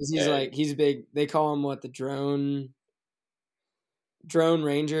 Yeah, because he's big. They call him what, the drone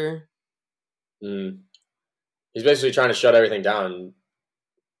ranger. He's basically trying to shut everything down.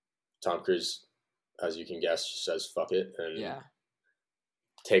 Tom Cruise, as you can guess, just says "fuck it" and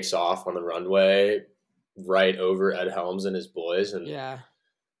takes off on the runway right over Ed Helms and his boys. And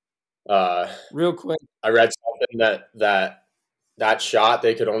real quick, I read something that shot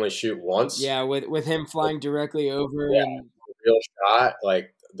they could only shoot once. Yeah, with him flying directly over. Yeah, and real shot,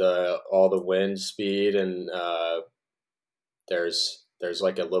 like all the wind speed, and there's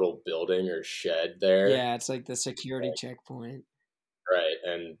like a little building or shed there. Yeah, it's like the security checkpoint. Right,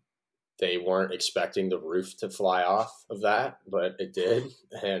 and they weren't expecting the roof to fly off of that, but it did,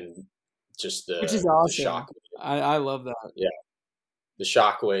 and just which is awesome. The shock. I love that. Yeah, the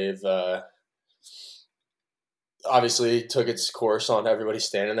shockwave obviously took its course on everybody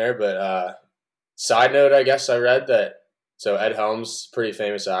standing there. But side note, I guess I read that. So Ed Helms, pretty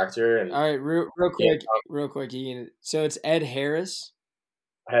famous actor, and all right, real quick, Ian. So it's Ed Harris.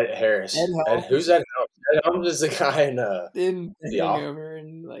 Ed Harris. Who's Ed Helms? Ed Helms is the guy in The Hangover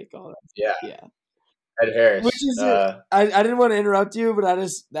and like all that. Yeah. Ed Harris. Which is I didn't want to interrupt you, but I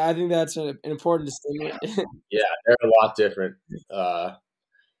think that's an important distinction. Yeah, they're a lot different.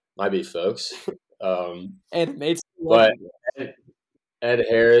 Might be folks. And mates. But Ed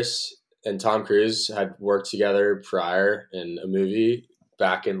Harris and Tom Cruise had worked together prior in a movie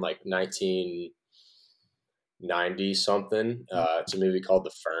back in like 1990 something. It's a movie called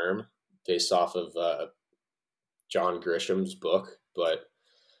The Firm, based off of John Grisham's book, but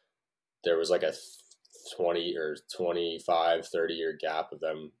there was like a 20 or 25, 30-year gap of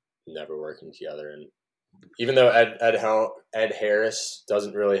them never working together. And even though Ed Harris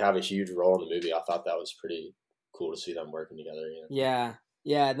doesn't really have a huge role in the movie, I thought that was pretty cool to see them working together. Yeah,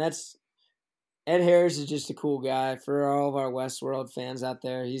 and that's Ed Harris is just a cool guy. For all of our Westworld fans out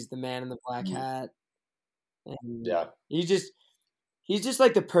there, he's the man in the black hat. And he's just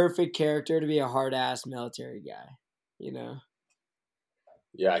like the perfect character to be a hard ass military guy, you know.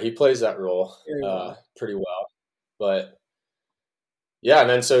 Yeah, he plays that role pretty well. But yeah, and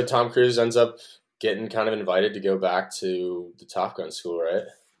then so Tom Cruise ends up getting kind of invited to go back to the Top Gun school, right?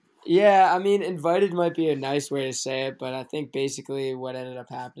 Yeah, I mean, invited might be a nice way to say it, but I think basically what ended up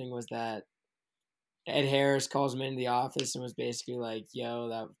happening was that Ed Harris calls him into the office and was basically like, "Yo,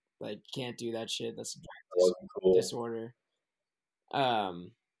 that like can't do that shit. That's cool. Disorder." And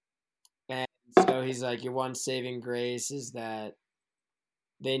so he's like, "Your one saving grace is that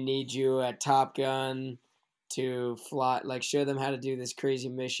they need you at Top Gun to fly, like show them how to do this crazy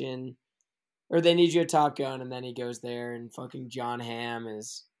mission, or they need you at Top Gun." And then he goes there, and fucking John Hamm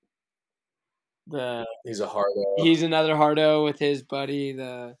is he's a hardo. He's another hardo with his buddy,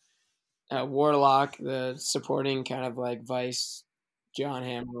 the Warlock, the supporting kind of like Vice John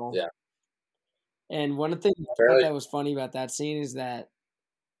Hamm role. Yeah. And one of the things I thought that was funny about that scene is that,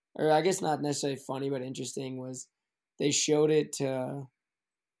 or I guess not necessarily funny, but interesting, was they showed it to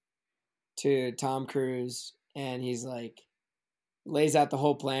Tom Cruise, and he's like, lays out the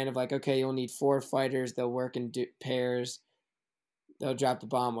whole plan of like, okay, you'll need 4 fighters, they'll work in pairs, they'll drop the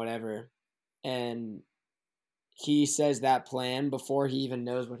bomb, whatever. And he says that plan before he even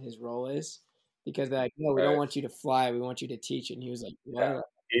knows what his role is, because they're like, no, we don't want you to fly, we want you to teach. And he was like, yeah.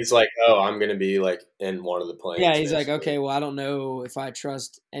 He's like, oh, I'm going to be like in one of the planes. Yeah, he's like, okay, well, I don't know if I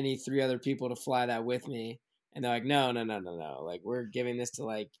trust any 3 other people to fly that with me. And they're like, no. Like, we're giving this to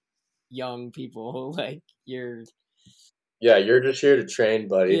like young people. Like, you're just here to train,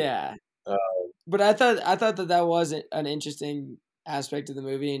 buddy. Yeah. But I thought that was an interesting aspect of the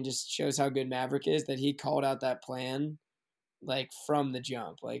movie, and just shows how good Maverick is, that he called out that plan like from the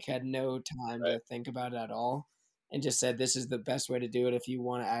jump, like had no time to think about it at all, and just said, this is the best way to do it if you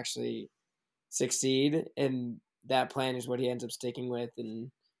want to actually succeed. And that plan is what he ends up sticking with, and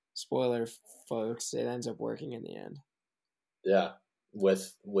spoiler folks, it ends up working in the end. Yeah,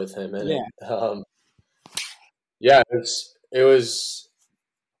 with him in it. Yeah, it was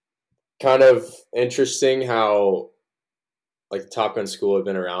kind of interesting how like the Top Gun school had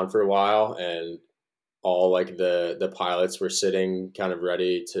been around for a while, and all like the pilots were sitting kind of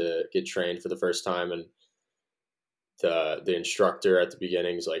ready to get trained for the first time, and the instructor at the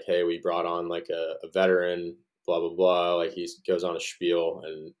beginning is like, hey, we brought on like a veteran, blah blah blah, like he goes on a spiel,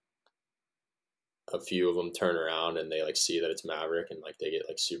 and a few of them turn around and they like see that it's Maverick, and like they get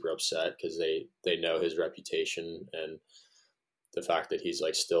like super upset because they know his reputation, and the fact that he's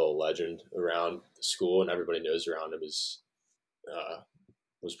like still a legend around the school and everybody knows around him was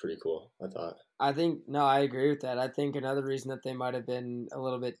pretty cool, I thought. I agree with that. I think another reason that they might have been a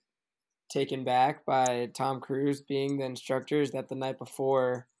little bit taken back by Tom Cruise being the instructor is that the night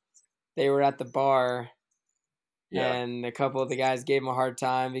before they were at the bar and a couple of the guys gave him a hard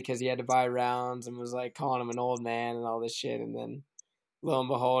time because he had to buy rounds and was like calling him an old man and all this shit. And then lo and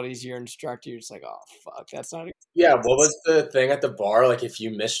behold, he's your instructor. You're just like, oh, fuck, that's not. Yeah, what was the thing at the bar? Like, if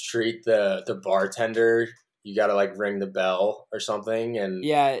you mistreat the bartender, you got to like ring the bell or something. And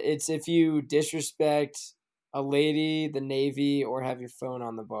yeah, it's if you disrespect a lady, the Navy, or have your phone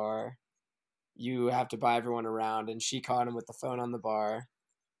on the bar, you have to buy everyone around. And she caught him with the phone on the bar.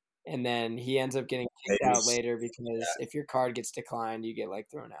 And then he ends up getting kicked out later because if your card gets declined, you get like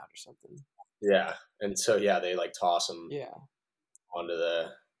thrown out or something. Yeah. And so, they like toss him onto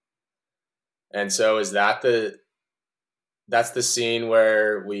and so is that's the scene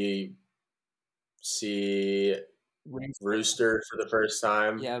where we see Rooster for the first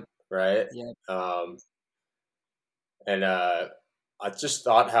time. Yep. Right. Yep. And I just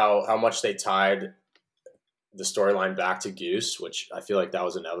thought how much they tied the storyline back to Goose, which I feel like that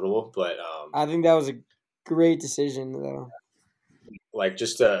was inevitable, but I think that was a great decision though. Like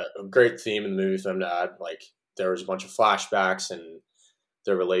just a great theme in the movie for them to add. Like there was a bunch of flashbacks and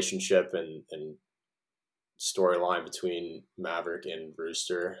their relationship and storyline between Maverick and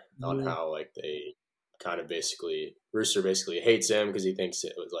Rooster on how like they kind of Rooster basically hates him because he thinks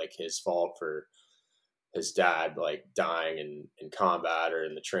it was like his fault for his dad like dying in combat or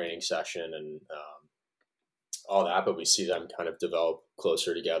in the training session and all that, but we see them kind of develop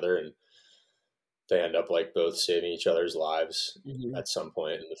closer together and they end up like both saving each other's lives at some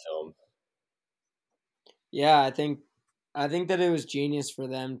point in the film. Yeah, I think that it was genius for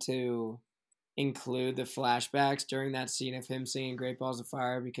them to include the flashbacks during that scene of him singing Great Balls of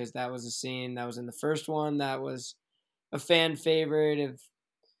Fire because that was a scene that was in the first one that was a fan favorite of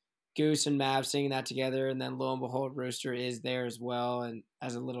Goose and Mav singing that together, and then lo and behold, Rooster is there as well and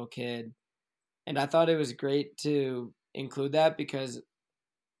as a little kid. And I thought it was great to include that because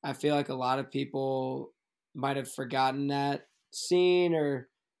I feel like a lot of people might have forgotten that scene or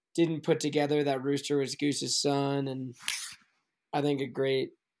didn't put together that Rooster was Goose's son. And I think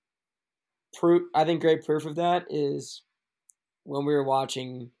great proof of that is when we were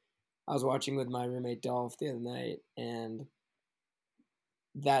watching, I was watching with my roommate Dolph the other night, and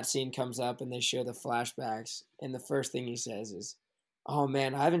that scene comes up and they show the flashbacks. And the first thing he says is, oh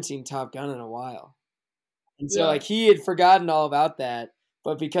man, I haven't seen Top Gun in a while. And so like he had forgotten all about that,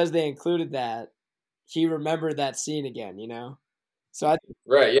 but because they included that, he remembered that scene again, you know? So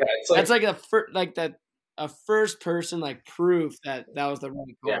that's like a first person like proof that was the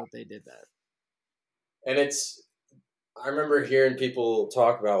right call that they did that. And I remember hearing people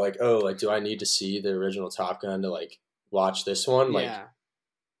talk about like, oh, like, do I need to see the original Top Gun to like watch this one? Like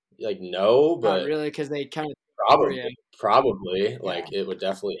no, but not really, because they kind of probably like it would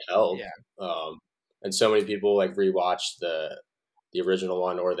definitely help. And so many people like rewatched the original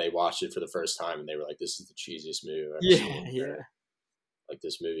one, or they watched it for the first time and they were like, "This is the cheesiest movie I've ever seen." Yeah. Like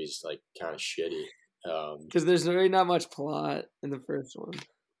this movie's like kind of shitty because there's really not much plot in the first one.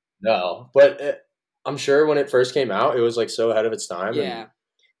 No, but I'm sure when it first came out, it was like so ahead of its time. Yeah.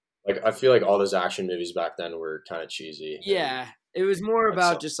 And, like I feel like all those action movies back then were kind of cheesy. Yeah. It was more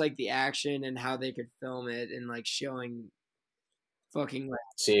about just like the action and how they could film it and like showing fucking like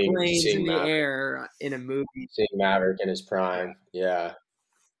planes in the air in a movie. Seeing Maverick in his prime. Yeah.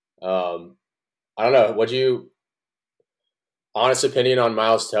 I don't know. Honest opinion on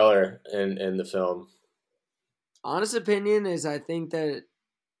Miles Teller in the film? Honest opinion is I think that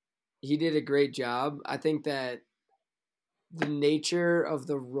he did a great job. I think that the nature of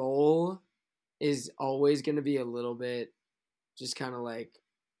the role is always going to be a little bit just kind of like,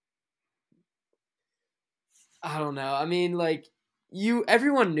 I don't know. I mean, like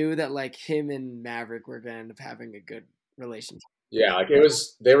everyone knew that like him and Maverick were going to end up having a good relationship. Yeah, like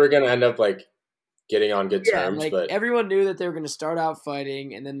they were going to end up like getting on good terms. Like but everyone knew that they were going to start out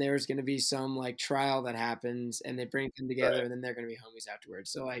fighting, and then there's going to be some like trial that happens, and they bring them together, and then they're going to be homies afterwards.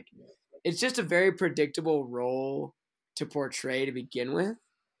 So like, it's just a very predictable role to portray to begin with.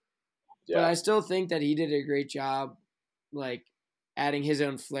 Yeah. But I still think that he did a great job, like adding his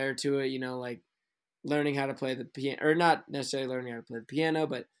own flair to it. You know, like learning how to play the piano, or not necessarily learning how to play the piano,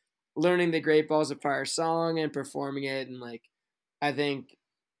 but learning the Great Balls of Fire song and performing it, and like I think.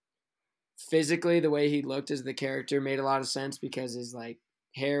 Physically, the way he looked as the character made a lot of sense because his like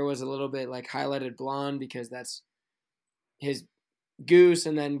hair was a little bit like highlighted blonde because that's his Goose,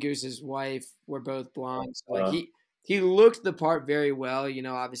 and then Goose's wife were both blonde. So like he looked the part very well, you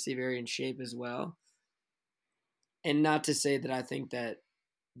know, obviously very in shape as well. And not to say that I think that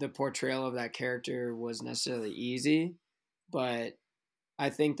the portrayal of that character was necessarily easy, but I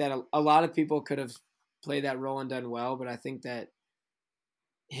think that a lot of people could have played that role and done well, but I think that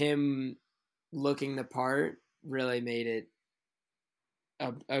him looking the part really made it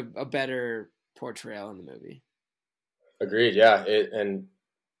a better portrayal in the movie. Agreed. Yeah. And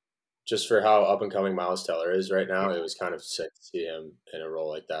just for how up and coming Miles Teller is right now, it was kind of sick to see him in a role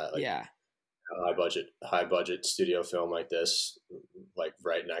like that. Like, yeah. A high budget studio film like this, like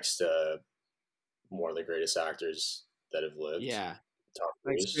right next to one of the greatest actors that have lived. Yeah. Tom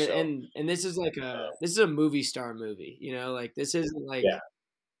Like, Cruise. and this is like this is a movie star movie, you know, like this isn't like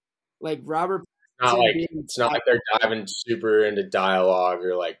like Robert. It's not like they're diving super into dialogue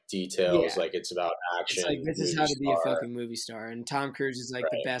or like details. Like it's about action. It's like this is how to be a fucking movie star, and Tom Cruise is like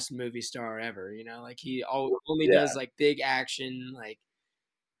the best movie star ever. You know, like he only does like big action, like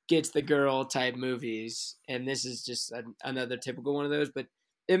gets the girl type movies, and this is just another typical one of those. But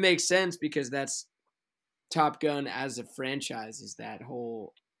it makes sense because that's Top Gun as a franchise is that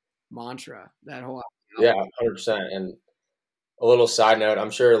whole mantra, that whole 100%. And a little side note,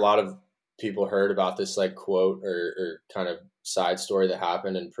 I'm sure a lot of people heard about this like quote or kind of side story that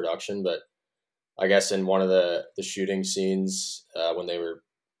happened in production, but I guess in one of the shooting scenes when they were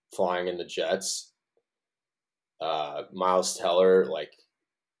flying in the jets, Miles Teller like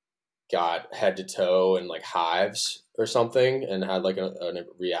got head to toe in like hives or something and had like a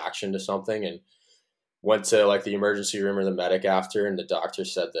reaction to something and went to like the emergency room or the medic after, and the doctor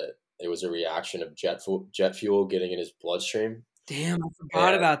said that it was a reaction of jet fuel getting in his bloodstream. Damn, I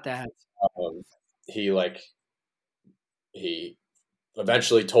forgot about that. He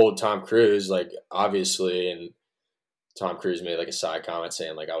eventually told Tom Cruise, like, obviously, and Tom Cruise made like a side comment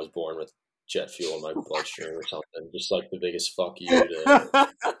saying like I was born with jet fuel in my bloodstream or something, just like the biggest fuck you to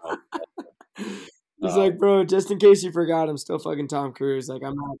He's like, bro, just in case you forgot, I'm still fucking Tom Cruise. Like,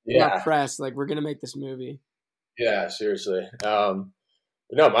 I'm not pressed. Like, we're gonna make this movie. Yeah, seriously. No,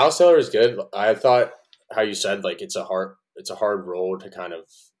 Miles Teller is good. I thought how you said like it's a hard role to kind of,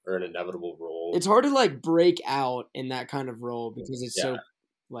 or an inevitable role. It's hard to like break out in that kind of role because it's so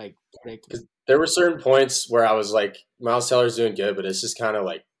like predictable. There were certain points where I was like, Miles Teller's doing good, but it's just kind of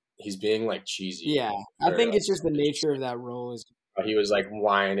like he's being like cheesy. Yeah, I think it's just the nature of that role is. He was like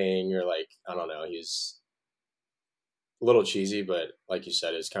whining or like I don't know. He's a little cheesy, but like you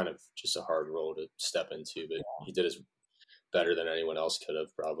said, it's kind of just a hard role to step into. But he did his better than anyone else could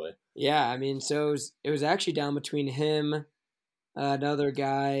have probably. Yeah, I mean, so it was actually down between him, another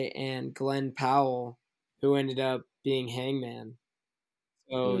guy, and Glenn Powell, who ended up being Hangman.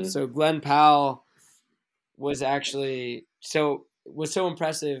 So Glenn Powell was actually so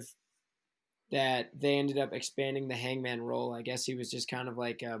impressive that they ended up expanding the Hangman role. I guess he was just kind of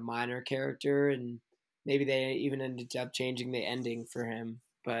like a minor character, and maybe they even ended up changing the ending for him.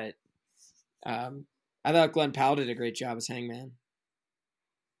 But I thought Glenn Powell did a great job as Hangman.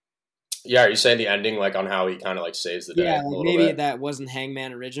 Yeah, are you saying the ending, like on how he kind of like saves the day? Yeah, like maybe that wasn't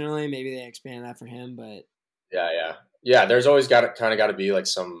Hangman originally. Maybe they expanded that for him, but yeah. There's always got to be like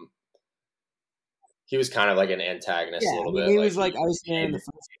some. He was kind of like an antagonist a little bit. He was like Iceman in the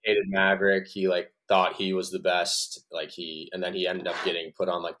first. He hated Maverick. He like thought he was the best. Like and then he ended up getting put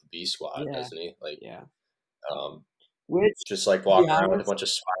on like the B squad, doesn't he? Like which just like walking around with a bunch of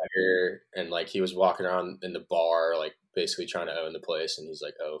swagger, and like he was walking around in the bar, like basically trying to own the place, and he's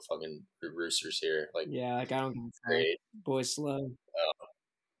like, "Oh, fucking Rooster's here!" Like, like I don't give a fuck. Boys slow.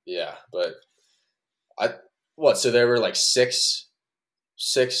 Yeah, but so there were like six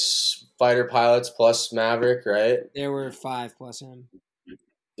fighter pilots plus Maverick, right? There were 5 plus him.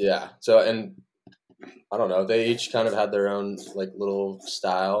 Yeah. So, and I don't know, they each kind of had their own like little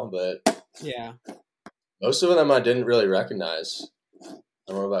style, but most of them I didn't really recognize. I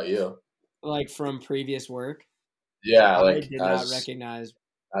don't know about you. Like from previous work? Yeah, I like did not recognize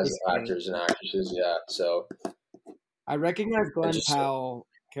as actors and actresses. Yeah, so I recognize Glenn Powell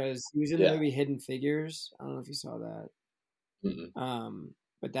because he was in the movie Hidden Figures. I don't know if you saw that.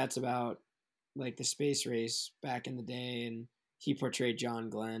 But that's about like the space race back in the day, and he portrayed John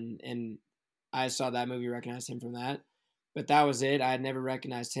Glenn, and I saw that movie, recognized him from that. But that was it. I had never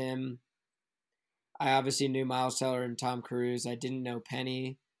recognized him. I obviously knew Miles Teller and Tom Cruise. I didn't know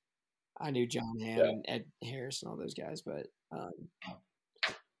Penny. I knew John Hamm and Ed Harris and all those guys, but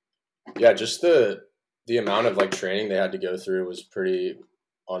just the amount of like training they had to go through was pretty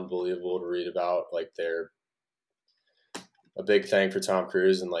unbelievable to read about. Like they're a big thing for Tom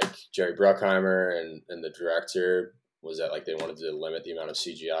Cruise and like Jerry Bruckheimer and the director was that like they wanted to limit the amount of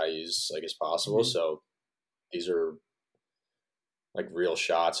CGI used like as possible. So these are like real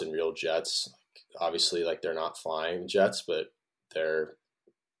shots and real jets. Obviously, like they're not flying jets, but they're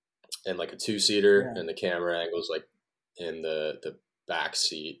in like a 2-seater, and the camera angle's like in the back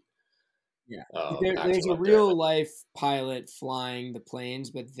seat. Yeah, there's a real life pilot flying the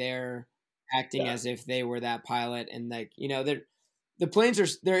planes, but they're acting as if they were that pilot, and like the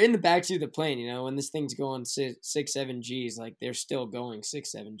planes they're in the backseat of the plane. When this thing's going 6-7 Gs, like they're still going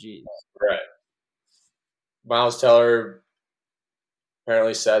 6-7 Gs. Right. Miles Teller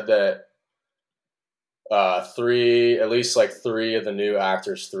apparently said that at least like 3 of the new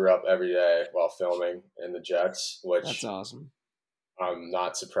actors threw up every day while filming in the jets, which that's awesome. I'm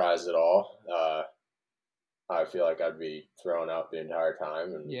not surprised at all. I feel like I'd be thrown up the entire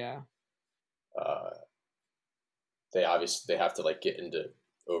time, and they have to like get into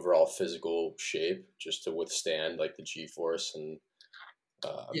overall physical shape just to withstand like the G-force and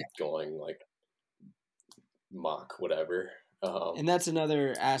going like Mach whatever. And that's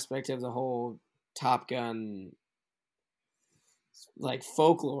another aspect of the whole Top Gun like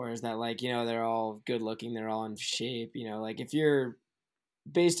folklore, is that like they're all good looking, they're all in shape. Like if you're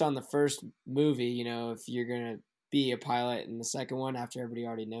based on the first movie, if you're gonna be a pilot in the second one after everybody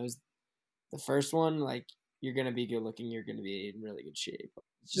already knows the first one, like you're gonna be good looking, you're gonna be in really good shape.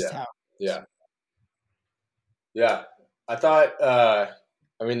 It's just how it is. Yeah. I thought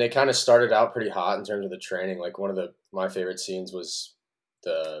they kind of started out pretty hot in terms of the training. Like one of my favorite scenes was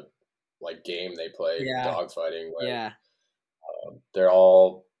the like game they played, dogfighting. They're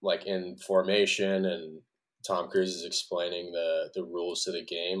all like in formation, and Tom Cruise is explaining the rules to the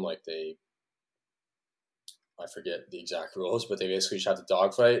game. Like I forget the exact rules, but they basically just have to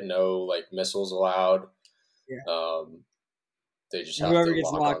dogfight. No like missiles allowed. Yeah. They just whoever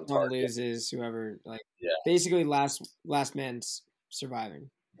gets locked on loses. Whoever basically last man surviving.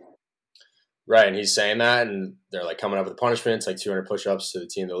 Right, and he's saying that, and they're like coming up with punishments, like 200 push-ups to the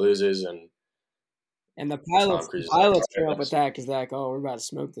team that loses, and the pilots came up with that because they're like, "Oh, we're about to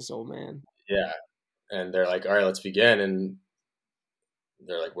smoke this old man." Yeah, and they're like, "All right, let's begin," and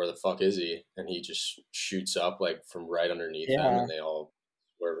they're like, "Where the fuck is he?" And he just shoots up like from right underneath them, and they all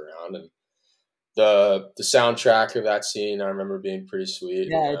swerve around. And the soundtrack of that scene, I remember being pretty sweet.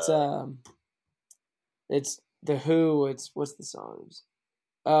 Yeah, it's the Who. What's the songs?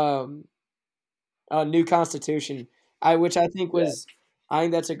 New Constitution. Which I think I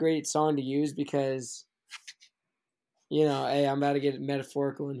think that's a great song to use because, hey, I'm about to get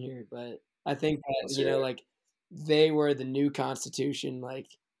metaphorical in here, but I think that like they were the new Constitution. Like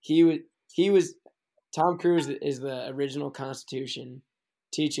he was Tom Cruise is the original Constitution,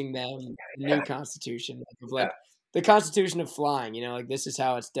 teaching them the new Constitution of like the Constitution of flying. Like this is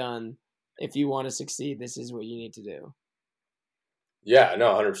how it's done. If you want to succeed, this is what you need to do. Yeah,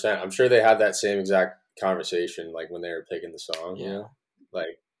 no, 100%. I'm sure they had that same exact conversation like when they were picking the song. Yeah,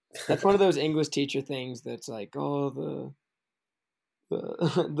 like that's one of those English teacher things that's like, oh,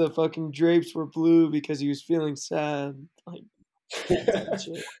 the fucking drapes were blue because he was feeling sad. Like,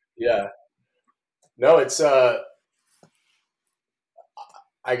 yeah. No, it's I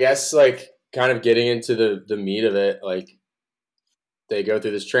guess like kind of getting into the meat of it, like they go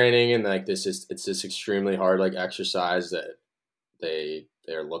through this training, and like it's this extremely hard like exercise that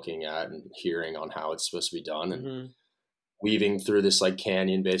they're looking at and hearing on how it's supposed to be done, and weaving through this like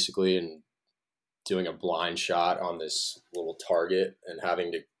canyon basically, and doing a blind shot on this little target, and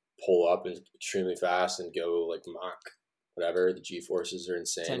having to pull up extremely fast and go like Mach whatever. The G-forces are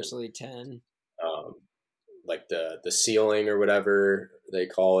insane. Potentially 10. Like the ceiling or whatever they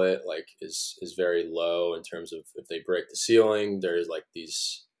call it, like is very low in terms of if they break the ceiling, there's like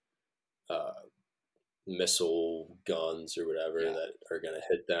these missile guns or whatever that are going to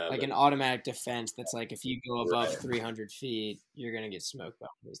hit them. Like an automatic defense that's like if you go above 300 feet, you're going to get smoked by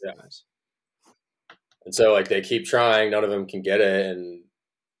these guys. And so like they keep trying, none of them can get it, and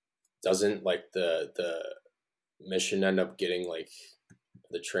doesn't like the mission end up getting like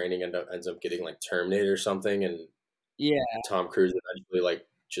the training ends up getting like terminated or something, and Tom Cruise eventually like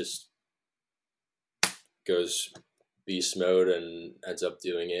just goes beast mode and ends up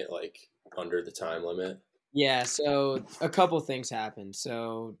doing it like under the time limit. Yeah, so a couple things happen.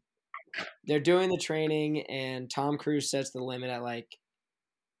 So they're doing the training, and Tom Cruise sets the limit at like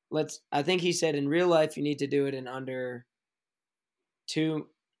I think he said in real life you need to do it in under 2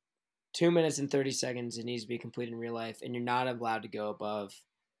 minutes and 30 seconds. It needs to be complete in real life, and you're not allowed to go above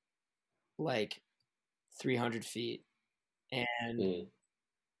like 300 feet. And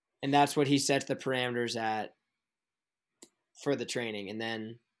that's what he sets the parameters at for the training. And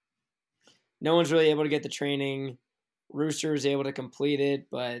then no one's really able to get the training. Rooster was able to complete it,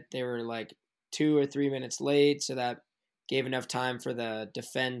 but they were like 2 or 3 minutes late, so that gave enough time for the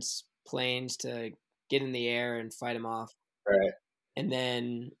defense planes to get in the air and fight him off. Right. And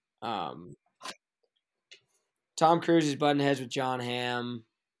then Tom Cruise is butting heads with John Hamm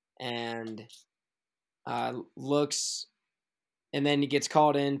and looks, and then he gets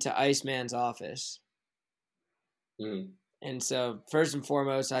called into Iceman's office. Mm. And so, first and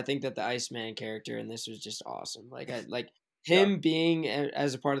foremost, I think that the Iceman character in this was just awesome. Like him being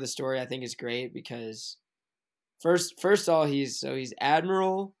as a part of the story, I think is great because first of all, he's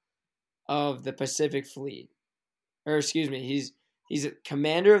admiral of the Pacific Fleet, or excuse me, he's a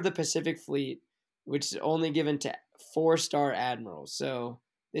commander of the Pacific Fleet, which is only given to 4-star admirals. So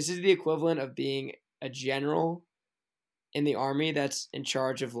this is the equivalent of being a general in the army that's in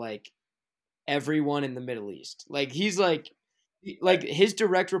charge of like everyone in the Middle East. Like he's like his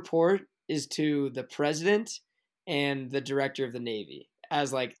direct report is to the president and the director of the Navy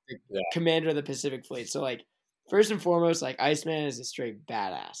as like the commander of the Pacific Fleet. So like first and foremost, like Iceman is a straight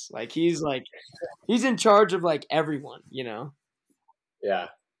badass. Like he's in charge of like everyone, you know? Yeah.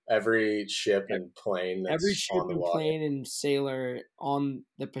 Every ship and plane that's every ship on the and water. plane and sailor on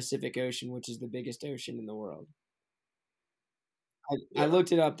the Pacific Ocean, which is the biggest ocean in the world. I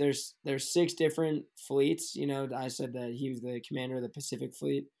looked it up. There's 6 different fleets. You know, I said that he was the commander of the Pacific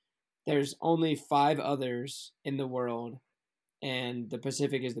Fleet. There's only 5 others in the world, and the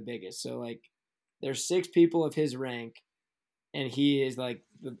Pacific is the biggest. So like, there's 6 people of his rank, and he is like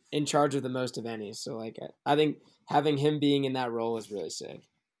in charge of the most of any. So like, I think having him being in that role is really sick.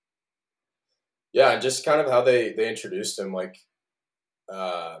 Yeah, just kind of how they introduced him, like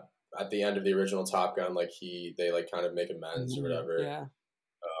at the end of the original Top Gun, like they like kind of make amends or whatever. Yeah.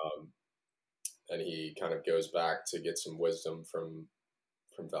 And he kind of goes back to get some wisdom from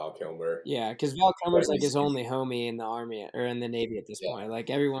Val Kilmer. Yeah, because Val Kilmer's like his only homie in the army or in the Navy at this point. Like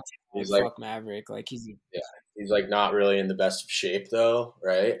everyone's like, fuck Maverick. Like he's like not really in the best of shape though,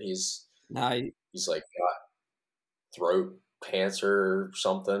 right? He's like got throat cancer or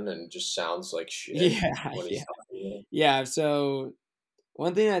something and just sounds like shit. Yeah. So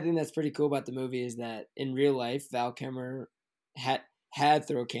one thing I think that's pretty cool about the movie is that in real life, Val Kilmer had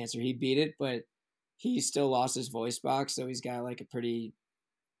throat cancer. He beat it, but he still lost his voice box, so he's got like a pretty,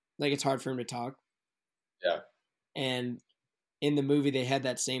 like it's hard for him to talk. Yeah. And in the movie, they had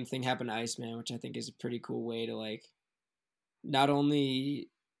that same thing happen to Iceman, which I think is a pretty cool way to like, not only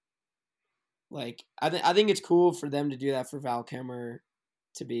like I think it's cool for them to do that for Val Kilmer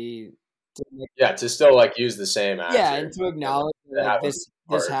to be to still like use the same actor. Yeah, and to acknowledge that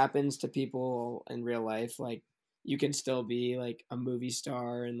this happens to people in real life. Like you can still be like a movie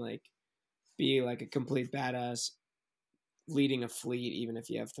star and like be like a complete badass leading a fleet, even if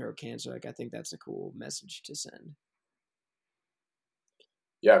you have throat cancer. Like I think that's a cool message to send.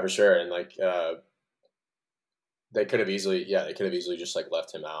 Yeah, for sure. And like they could have easily just like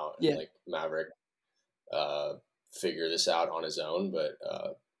left him out and like Maverick figure this out on his own, but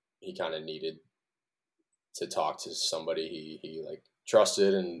he kind of needed to talk to somebody he like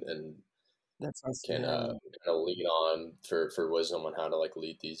trusted and can kind of lean on for wisdom on how to like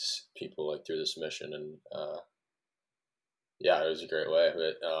lead these people like through this mission. And it was a great way.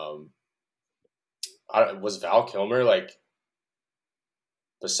 But was Val Kilmer like,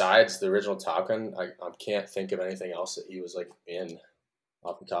 besides the original Top Gun, I can't think of anything else that he was like in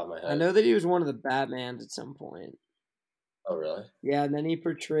off the top of my head. I know that he was one of the Batmans at some point. Oh, really? Yeah, and then he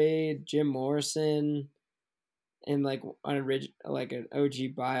portrayed Jim Morrison in like an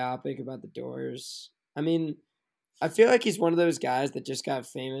OG biopic about the Doors. I mean, I feel like he's one of those guys that just got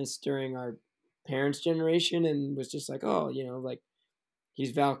famous during our parents' generation and was just like, oh, you know, like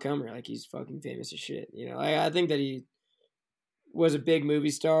he's Val Kilmer, like he's fucking famous as shit. You know, I think that he was a big movie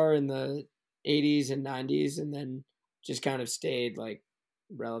star in the 80s and 90s and then just kind of stayed like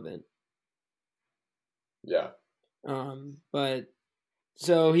relevant. Yeah. But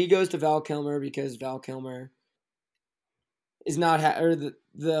so he goes to Val Kilmer because Val Kilmer is not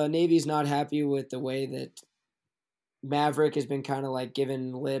the Navy's not happy with the way that Maverick has been kind of like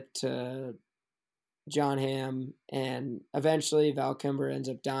given lip to John Hamm, and eventually Val Kilmer ends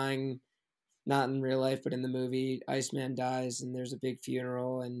up dying, not in real life but in the movie. Iceman dies and there's a big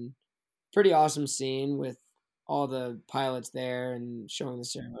funeral and pretty awesome scene with all the pilots there and showing the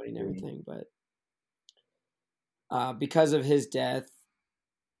ceremony and everything. But because of his death,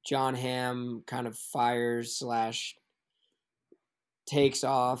 John Hamm kind of fires / takes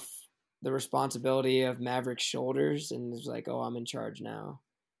off the responsibility of Maverick's shoulders and is like, oh, I'm in charge now.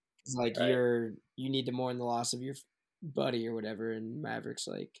 It's like, you need to mourn the loss of your buddy or whatever. And Maverick's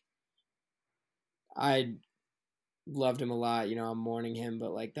like, I loved him a lot. You know, I'm mourning him,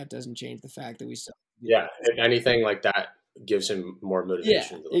 but like that doesn't change the fact that we still. Yeah, if anything, like that gives him more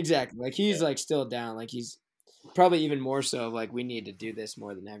motivation. Yeah, exactly. Like he's like still down. Like he's probably even more so. Like we need to do this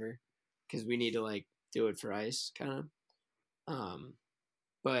more than ever because we need to like do it for ice, kind of.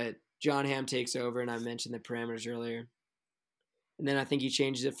 But John Hamm takes over, and I mentioned the parameters earlier. And then I think he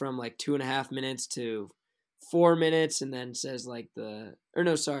changes it from like 2.5 minutes to 4 minutes, and then says like the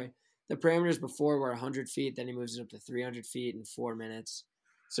parameters before were 100 feet. Then he moves it up to 300 feet in 4 minutes.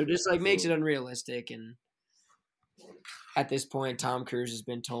 So just like makes it unrealistic. And at this point, Tom Cruise has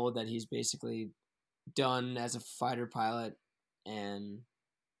been told that he's basically done as a fighter pilot, and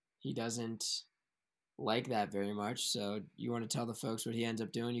he doesn't like that very much. So you want to tell the folks what he ends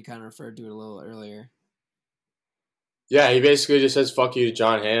up doing? You kind of referred to it a little earlier. Yeah, he basically just says "fuck you" to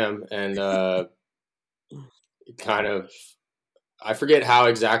John Hamm, and kind of, I forget how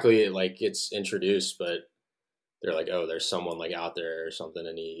exactly it like gets introduced, but they're like, "Oh, there's someone like out there or something,"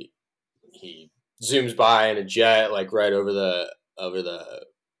 and he zooms by in a jet, like right over the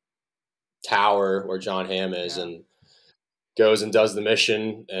tower where John Hamm is, and goes and does the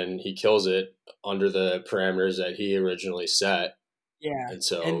mission, and he kills it under the parameters that he originally set. Yeah, and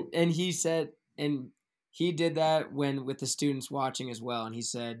so and he said, and he did that when with the students watching as well, and he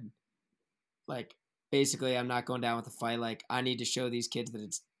said, like, basically, I'm not going down with the fight. Like, I need to show these kids that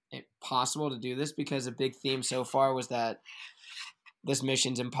it's possible to do this, because a big theme so far was that this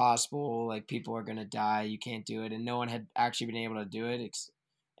mission's impossible. Like, people are gonna die. You can't do it, and no one had actually been able to do it.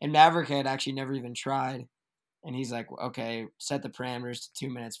 And Maverick had actually never even tried. And he's like, okay, set the parameters to 2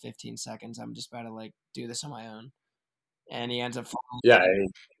 minutes 15 seconds. I'm just about to like do this on my own. And he ends up falling. Yeah,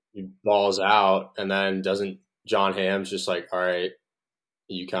 he balls out, and then doesn't John Hamm's just like, all right,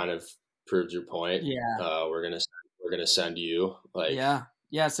 you kind of proved your point. Yeah, we're gonna send you, like, yeah.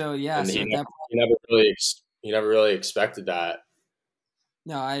 So yeah, and so he never really expected that.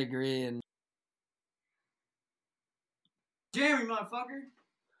 No, I agree. And Jeremy, motherfucker.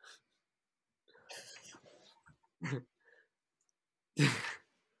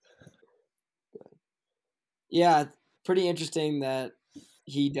 Yeah, pretty interesting that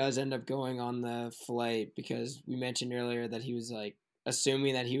he does end up going on the flight, because we mentioned earlier that he was like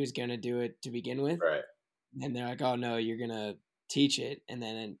assuming that he was going to do it to begin with. Right. And they're like, oh no, you're going to teach it. And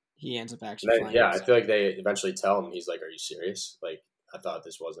then he ends up actually Then, flying. yeah, I feel like they eventually tell him, he's like, are you serious? Like, I thought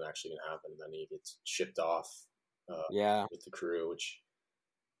this wasn't actually going to happen. And then he gets shipped off with the crew, which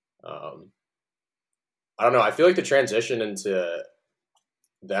I don't know. I feel like the transition into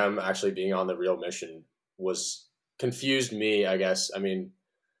them actually being on the real mission was confused me, I guess. I mean,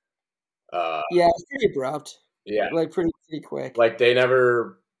 yeah, it's pretty abrupt. Yeah. Like pretty quick. Like they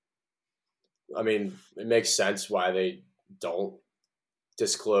never, I mean, it makes sense why they don't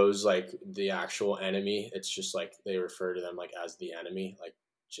disclose like the actual enemy. It's just like they refer to them like as the enemy, like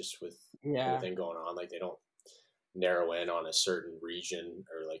just with everything going on. Like they don't narrow in on a certain region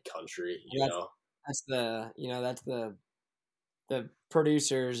or like country, you know? That's the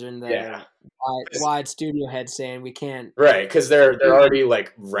producers and the wide studio head saying we can't. Right, because they're already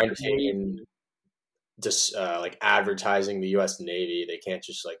like renting, just like advertising the U.S. Navy. They can't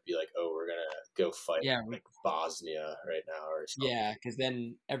just like be like, oh, we're gonna go fight like Bosnia right now or something. Yeah, because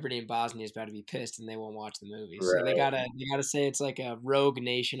then everybody in Bosnia is about to be pissed and they won't watch the movie. Right. So they gotta say it's like a rogue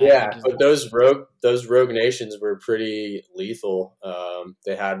nation. Yeah, but those rogue nations were pretty lethal.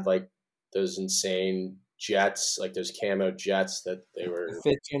 They had like those insane jets, like those camo jets that they were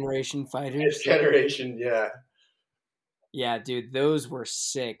 5th generation fighters. 5th generation, yeah. Yeah, dude, those were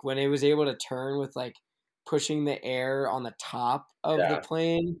sick. When it was able to turn with like pushing the air on the top of the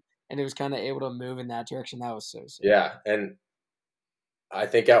plane, and it was kind of able to move in that direction. That was so sick. Yeah, and I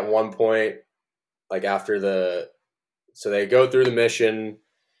think at one point, like after so they go through the mission,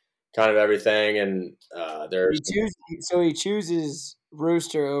 kind of everything, and he chooses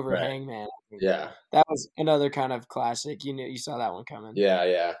Rooster over Hangman. Yeah, that was another kind of classic. You saw that one coming.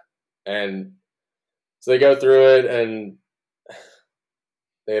 Yeah, and so they go through it, and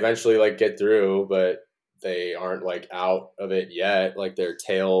they eventually like get through, but they aren't like out of it yet. Like they're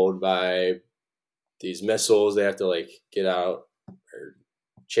tailed by these missiles. They have to like get out or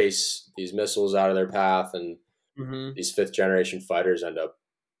chase these missiles out of their path, and these 5th generation fighters end up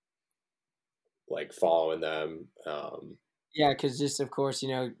like following them. Yeah, because just of course,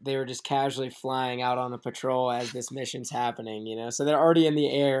 they were just casually flying out on a patrol as this mission's happening. So they're already in the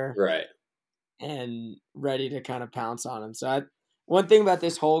air, right, and ready to kind of pounce on them. So one thing about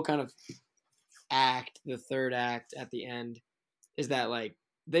this whole kind of act, the third act at the end, is that like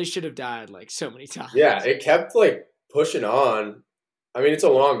they should have died like so many times. Yeah, it kept like pushing on, I mean, it's a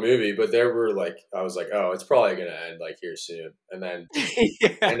long movie, but there were like, I was like, oh, it's probably gonna end like here soon, and then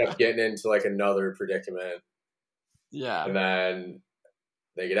end up getting into like another predicament. Yeah. And then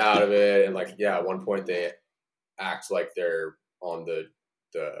they get out of it, and like, yeah, at one point they act like they're on the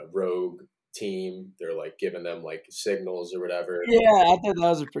rogue team. They're like giving them like signals or whatever. Yeah, I thought that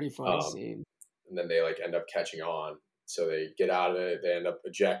was a pretty funny scene. And then they like end up catching on. So they get out of it. They end up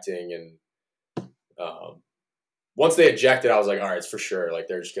ejecting, and once they ejected, I was like, all right, it's for sure. Like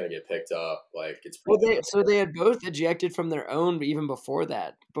they're just gonna get picked up. Like it's pretty so they had both ejected from their own, but even before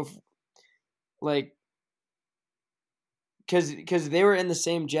that, like because they were in the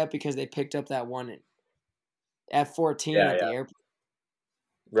same jet because they picked up that one F-14 at the airport.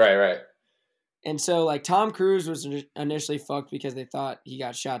 Right. And so like Tom Cruise was initially fucked because they thought he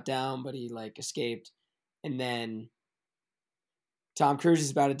got shot down, but he like escaped, and then Tom Cruise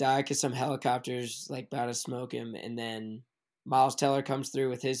is about to die because some helicopters like about to smoke him, and then Miles Teller comes through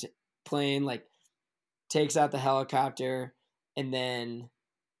with his plane, like takes out the helicopter, and then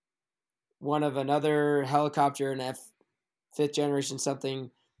one of another helicopter, an fifth generation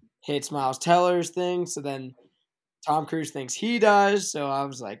something, hits Miles Teller's thing. So then Tom Cruise thinks he dies. So I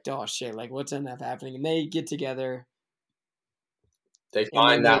was like, oh shit, like what's ended up happening? And they get together. They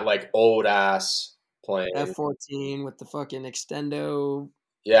find that like old ass plane F-14 with the fucking extendo.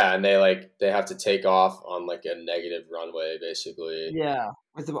 Yeah, and they have to take off on like a negative runway, basically. Yeah,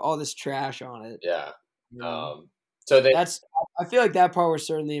 with all this trash on it. Yeah. So I feel like that part was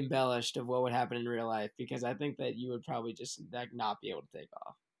certainly embellished of what would happen in real life, because I think that you would probably just not be able to take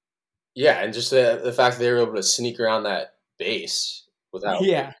off. Yeah, and just the fact that they were able to sneak around that base without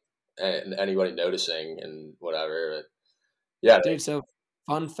anybody noticing and whatever. But yeah, dude. So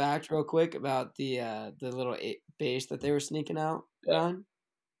fun fact, real quick, about the little base that they were sneaking out on.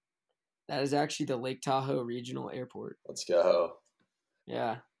 That is actually the Lake Tahoe Regional Airport. Let's go.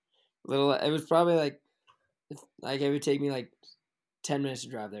 Yeah, it was probably like it would take me like 10 minutes to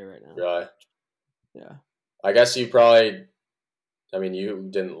drive there right now. Really? Yeah. I guess you probably. I mean, you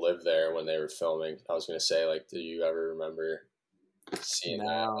didn't live there when they were filming. I was gonna say, like, do you ever remember seeing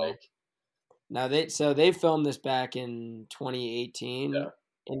that? Like, no, they filmed this back in 2018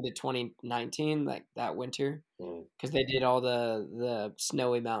 into 2019, like that winter, because they did all the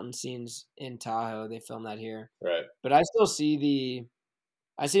snowy mountain scenes in Tahoe. They filmed that here, right? But I still see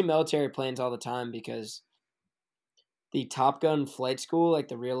military planes all the time, because the Top Gun flight school, like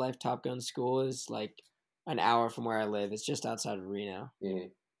the real life Top Gun school, is like an hour from where I live. It's just outside of Reno.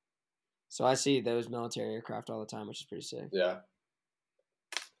 So I see those military aircraft all the time, which is pretty sick. Yeah.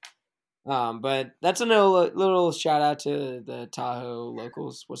 But that's a little shout out to the Tahoe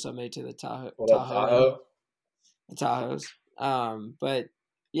locals. What's up, mate, to the Tahoe? What up, Tahoe? The Tahoes. But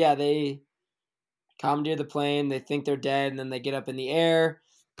yeah, they commandeer the plane. They think they're dead, and then they get up in the air.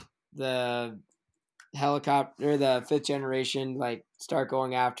 The helicopter, the fifth generation, like start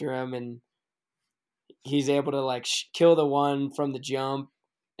going after him, and he's able to like kill the one from the jump,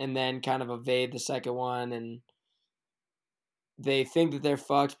 and then kind of evade the second one, and they think that they're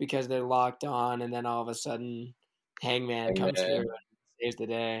fucked because they're locked on, and then all of a sudden Hangman comes through and saves the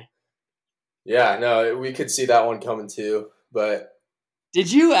day. Yeah, no, we could see that one coming too, but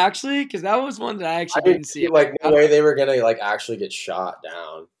did you actually? Because that was one that I actually didn't see. Like no way they were gonna like actually get shot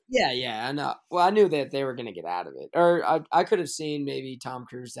down. Yeah, I know. Well, I knew that they were gonna get out of it, or I could have seen maybe Tom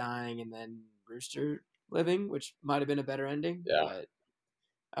Cruise dying and then Rooster living, which might have been a better ending. Yeah.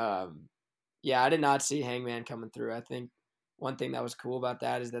 But yeah, I did not see Hangman coming through. I think one thing that was cool about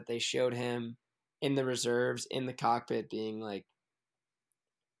that is that they showed him in the reserves in the cockpit being like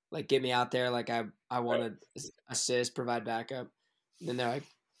get me out there, like I want to assist, provide backup. And then they're like,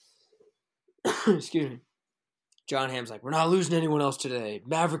 excuse me, John Hamm's like, we're not losing anyone else today.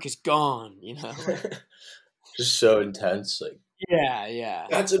 Maverick is gone, you know. Just so intense, like yeah.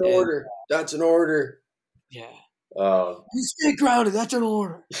 That's an order. That's an order. Yeah. You stay grounded. That's an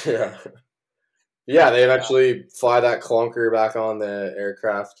order. Yeah. Yeah, they eventually fly that clunker back on the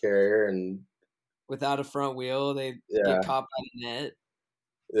aircraft carrier, and without a front wheel, they get caught by the net.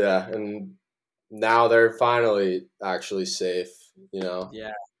 Yeah, and now they're finally actually safe, you know.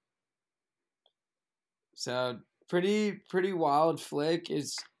 Yeah. So pretty wild flick.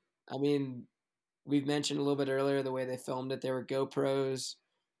 I mean, we've mentioned a little bit earlier the way they filmed it. There were GoPros,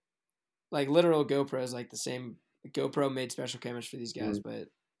 like literal GoPros, like the same GoPro made special cameras for these guys, but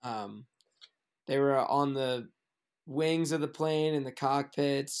they were on the wings of the plane and the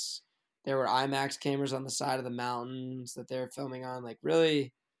cockpits. There were IMAX cameras on the side of the mountains that they were filming on. Like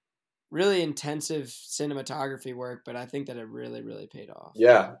really, really intensive cinematography work, but I think that it really, really paid off.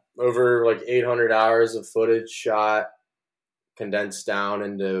 Yeah, over like 800 hours of footage shot, condensed down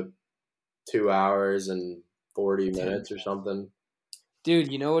into 2 hours and 40 minutes or something.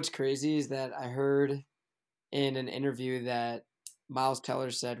 Dude, you know what's crazy is that I heard in an interview that Miles Teller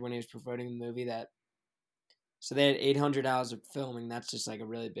said when he was promoting the movie that so they had 800 hours of filming. That's just like a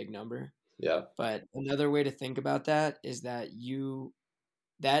really big number. Yeah. But another way to think about that is that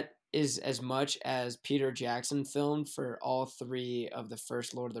that is as much as Peter Jackson filmed for all 3 of the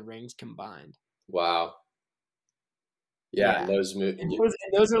first Lord of the Rings combined. Wow. Yeah. Those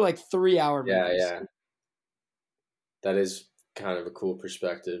those are like 3-hour movies. Yeah. That is kind of a cool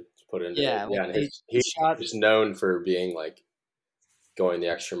perspective to put into it. Yeah, and he's just known for being like going the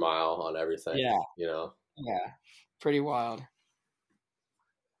extra mile on everything. Yeah. You know? Yeah. Pretty wild.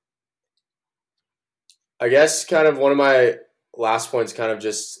 I guess kind of one of my last points, kind of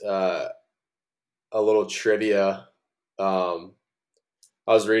just a little trivia. I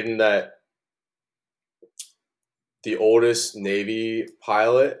was reading that the oldest Navy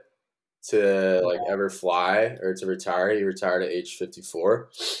pilot to like ever fly or to retire, he retired at age 54.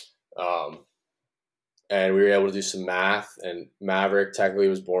 And we were able to do some math, and Maverick technically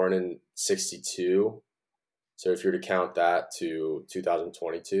was born in 62. So if you were to count that to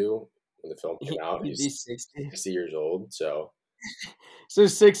 2022 when the film came out, he's 60 years old. So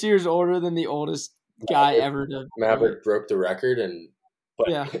 6 years older than the oldest guy ever to. Maverick broke the record,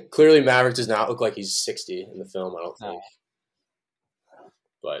 but clearly Maverick does not look like he's 60 in the film, I don't think.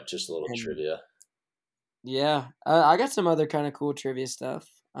 But just a little trivia. Yeah, I got some other kind of cool trivia stuff.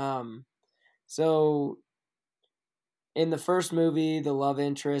 So in the first movie, the love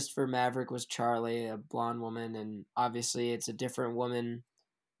interest for Maverick was Charlie, a blonde woman, and obviously it's a different woman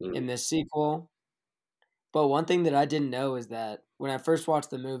in this sequel. But one thing that I didn't know is that when I first watched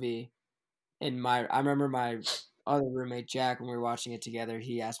the movie, I remember my other roommate Jack, when we were watching it together,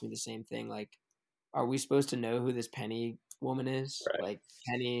 he asked me the same thing, like, are we supposed to know who this Penny woman is? Right. Like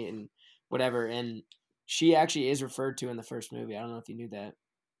Penny and whatever. And she actually is referred to in the first movie. I don't know if you knew that.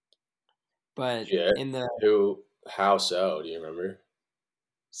 But how so? Do you remember?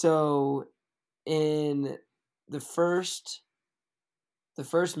 So in the first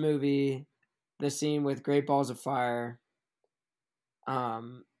movie, the scene with Great Balls of Fire,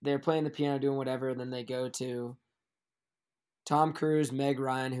 they're playing the piano, doing whatever, and then they go to Tom Cruise, Meg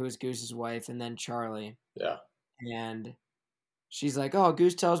Ryan, who is Goose's wife, and then Charlie. Yeah. And she's like, oh,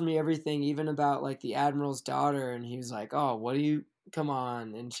 Goose tells me everything, even about like the Admiral's daughter. And he was like, oh, come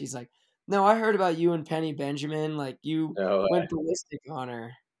on. And she's like, no, I heard about you and Penny Benjamin. Like, you went ballistic on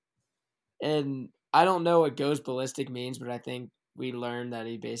her. And I don't know what goes ballistic means, but I think we learned that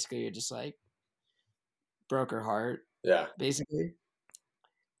he basically just like broke her heart. Yeah. Basically.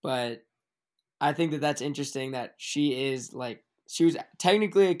 But I think that that's interesting that she was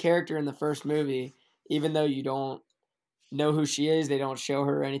technically a character in the first movie, even though you don't know who she is. They don't show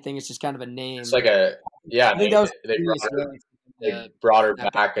her or anything. It's just kind of a name. It's like they brought her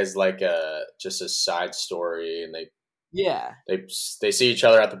back as like just a side story, and they see each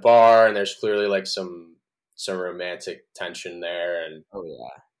other at the bar, and there's clearly like some romantic tension there, and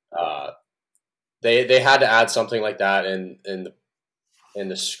they had to add something like that in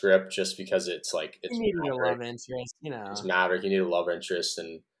the script just because it's like it's you need a love interest, you know. It's Maverick. You need a love interest,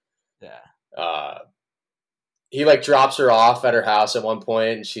 and he like drops her off at her house at one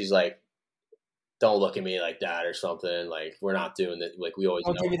point, and she's like, don't look at me like that or something. Like, we're not doing it. Like, we always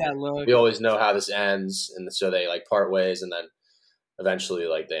give me that look. We always know how this ends. And so they like part ways, and then eventually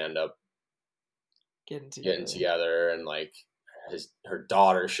like they end up getting together, and like her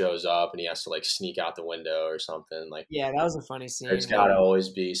daughter shows up, and he has to like sneak out the window or something. Like, yeah, that was a funny scene. There's got to always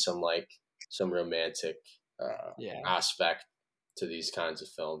be some romantic aspect to these kinds of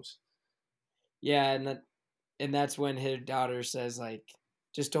films. Yeah, and that's when his daughter says like,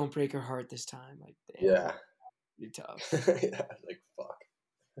 just don't break her heart this time. Like, damn, be tough. Yeah, like fuck.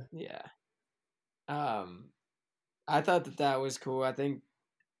 Yeah. I thought that was cool. I think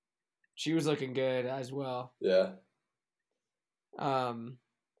she was looking good as well. Yeah.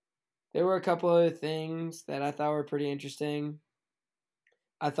 There were a couple other things that I thought were pretty interesting.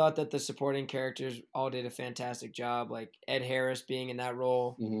 I thought that the supporting characters all did a fantastic job. Like Ed Harris being in that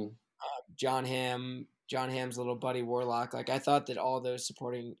role, John Hamm's little buddy Warlock. Like, I thought that all those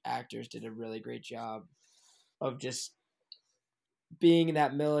supporting actors did a really great job of just being in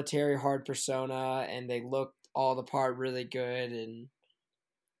that military hard persona, and they looked all the part really good. And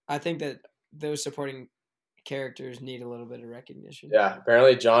I think that those supporting characters need a little bit of recognition. Yeah,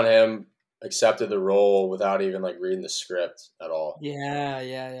 apparently John Hamm accepted the role without even like reading the script at all.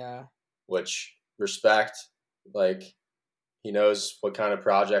 Yeah. Which, respect. Like, he knows what kind of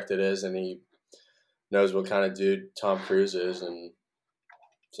project it is, and he knows what kind of dude Tom Cruise is, and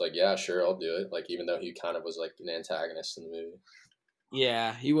it's like, yeah, sure, I'll do it. Like, even though he kind of was like an antagonist in the movie.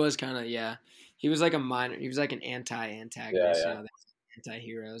 Yeah, he was kind of he was like a minor. He was like an anti-antagonist, Yeah.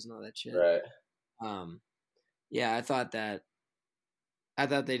 Anti-heroes and all that shit. Right. Yeah, I thought they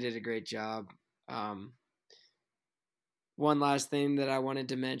did a great job. One last thing that I wanted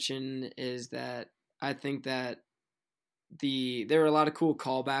to mention is that I think that there were a lot of cool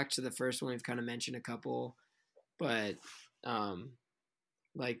callbacks to the first one. We've kind of mentioned a couple, but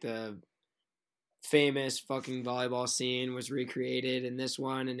like the famous fucking volleyball scene was recreated in this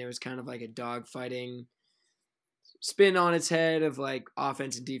one, and it was kind of like a dog fighting spin on its head of like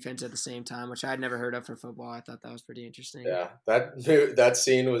offense and defense at the same time, which I'd never heard of for football. I thought that was pretty interesting. Yeah, that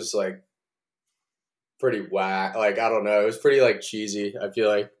scene was like pretty whack. Like, I don't know, it was pretty like cheesy. I feel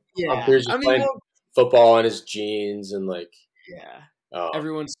like Yeah, Cruise was playing football in his jeans and like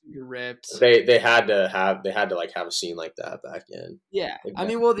everyone's super ripped. They had to like have a scene like that back in. Yeah, like, I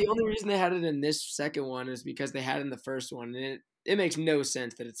mean, well, the only reason they had it in this second one is because they had it in the first one, and it makes no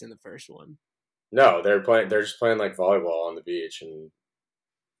sense that it's in the first one. No, they're just playing like volleyball on the beach, and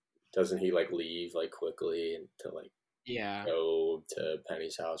doesn't he like leave like quickly and to like go to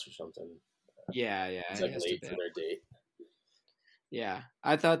Penny's house or something? Yeah. It's like late for their date. Yeah,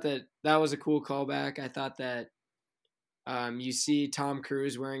 I thought that was a cool callback. I thought that you see Tom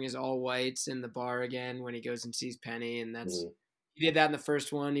Cruise wearing his all whites in the bar again when he goes and sees Penny, and that's he did that in the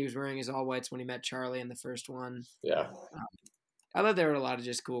first one. He was wearing his all whites when he met Charlie in the first one. Yeah, I thought there were a lot of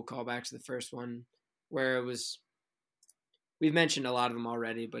just cool callbacks to the first one, where it was. We've mentioned a lot of them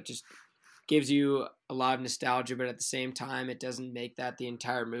already, but just gives you a lot of nostalgia, but at the same time, it doesn't make that the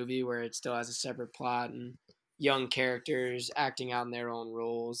entire movie, where it still has a separate plot and young characters acting out in their own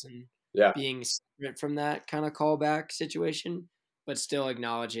roles and being separate from that kind of callback situation, but still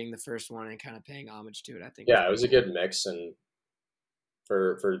acknowledging the first one and kind of paying homage to it. I think. Yeah, it was a good mix, and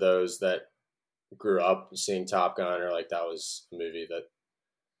for those that grew up seeing Top Gun, or like that was a movie that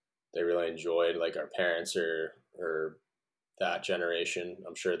they really enjoyed, like our parents or that generation,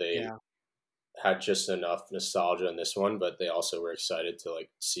 I'm sure they had just enough nostalgia in this one, but they also were excited to like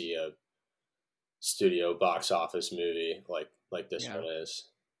see a studio box office movie like this one is.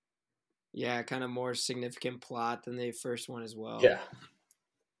 Yeah, kind of more significant plot than the first one as well. Yeah.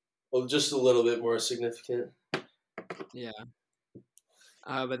 Well, just a little bit more significant. Yeah.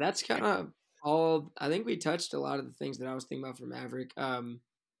 But that's kind of all. I think we touched a lot of the things that I was thinking about for Maverick.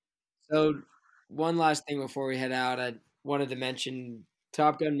 So one last thing before we head out, I wanted to mention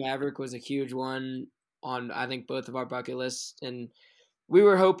Top Gun Maverick was a huge one on, I think, both of our bucket lists, and we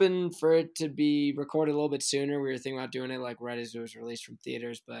were hoping for it to be recorded a little bit sooner. We were thinking about doing it like right as it was released from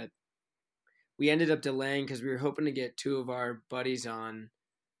theaters, but we ended up delaying because we were hoping to get two of our buddies on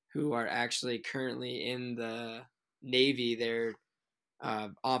who are actually currently in the Navy. They're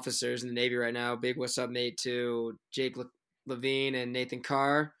officers in the Navy right now. Big Wassup Mate to Jake Levine and Nathan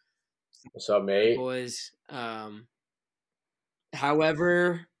Karr. What's up, mate? Boys.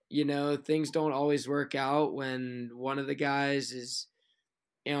 However, things don't always work out when one of the guys is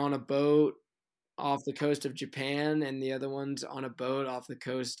on a boat off the coast of Japan and the other one's on a boat off the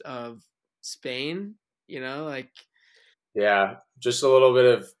coast of Spain. Yeah, just a little bit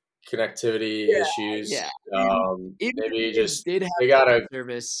of connectivity issues. Yeah. Maybe just did have they gotta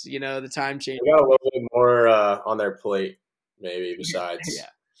service. The time change. They got a little bit more on their plate, maybe, besides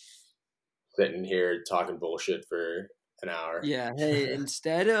sitting here talking bullshit for an hour. Yeah. Hey,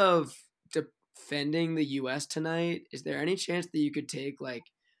 instead of defending the U.S. tonight, is there any chance that you could take like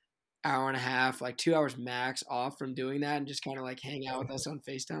hour and a half, like 2 hours max off from doing that and just kind of like hang out with us on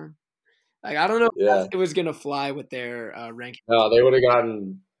FaceTime? Like, I don't know if it was going to fly with their ranking. No, they would have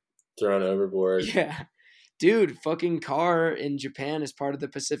gotten thrown overboard. Yeah. Dude, fucking Karr in Japan is part of the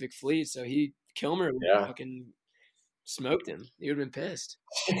Pacific Fleet, so Kilmer fucking smoked him. He would have been pissed.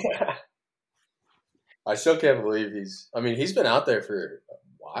 I still can't believe he's been out there for a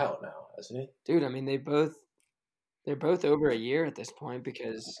while now, hasn't he? Dude, I mean, they're both over a year at this point,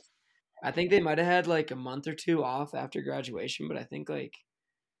 because I think they might have had like a month or two off after graduation, but I think like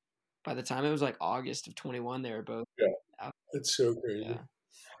by the time it was like August of 21, they were both out. That's so crazy.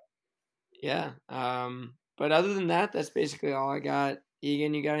 Yeah. But other than that, that's basically all I got.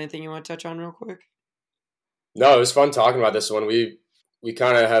 Egan, you got anything you want to touch on real quick? No, it was fun talking about this one. We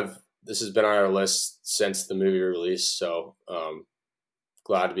kind of have, this has been on our list since the movie release, so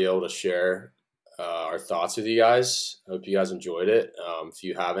glad to be able to share our thoughts with you guys. Hope you guys enjoyed it. If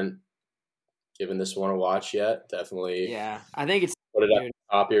you haven't given this one a watch yet, definitely. Yeah, I think it's. Put it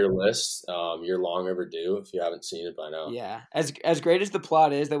top of your list. You're long overdue if you haven't seen it by now. Yeah, as great as the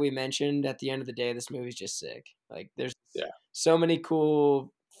plot is that we mentioned, at the end of the day, this movie's just sick. Like, there's so many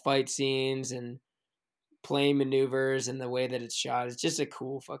cool fight scenes and plane maneuvers, and the way that it's shot. It's just a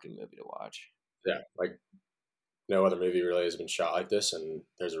cool fucking movie to watch. Yeah, like no other movie really has been shot like this, and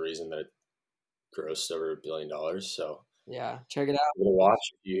there's a reason that it grossed over $1 billion. So yeah, check it out. Give it a watch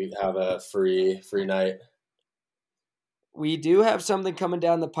if you have a free night. We do have something coming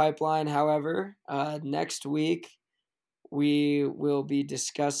down the pipeline, however. Next week, we will be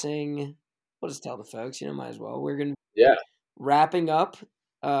discussing. We'll just tell the folks, might as well. We're going to be wrapping up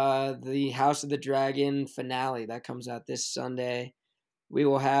the House of the Dragon finale that comes out this Sunday. We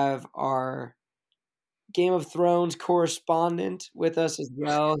will have our Game of Thrones correspondent with us as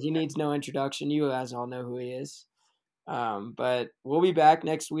well. He needs no introduction. You guys all know who he is. But we'll be back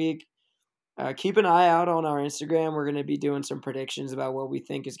next week. Keep an eye out on our Instagram. We're going to be doing some predictions about what we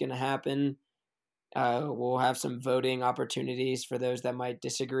think is going to happen. We'll have some voting opportunities for those that might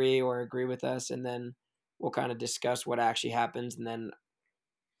disagree or agree with us, and then we'll kind of discuss what actually happens, and then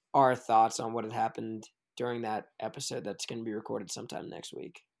our thoughts on what had happened during that episode that's going to be recorded sometime next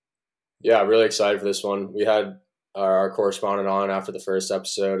week. Yeah, really excited for this one. We had our correspondent on after the first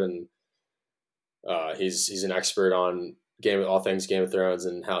episode, and he's an expert on all things Game of Thrones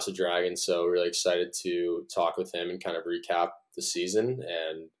and House of Dragons. So really excited to talk with him and kind of recap the season,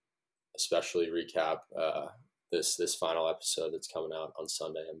 and especially recap this final episode that's coming out on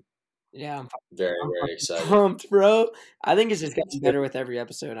Sunday. I'm very excited. Pumped, bro. I think it's just getting better with every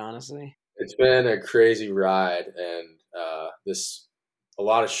episode, honestly. It's been a crazy ride, and a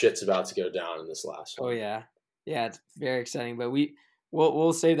lot of shit's about to go down in this last one. Oh yeah, it's very exciting. But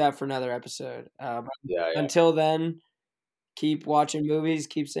we'll save that for another episode. Until then, keep watching movies.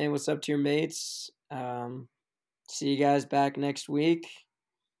 Keep saying what's up to your mates. See you guys back next week.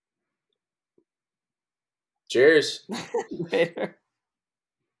 Cheers. Later.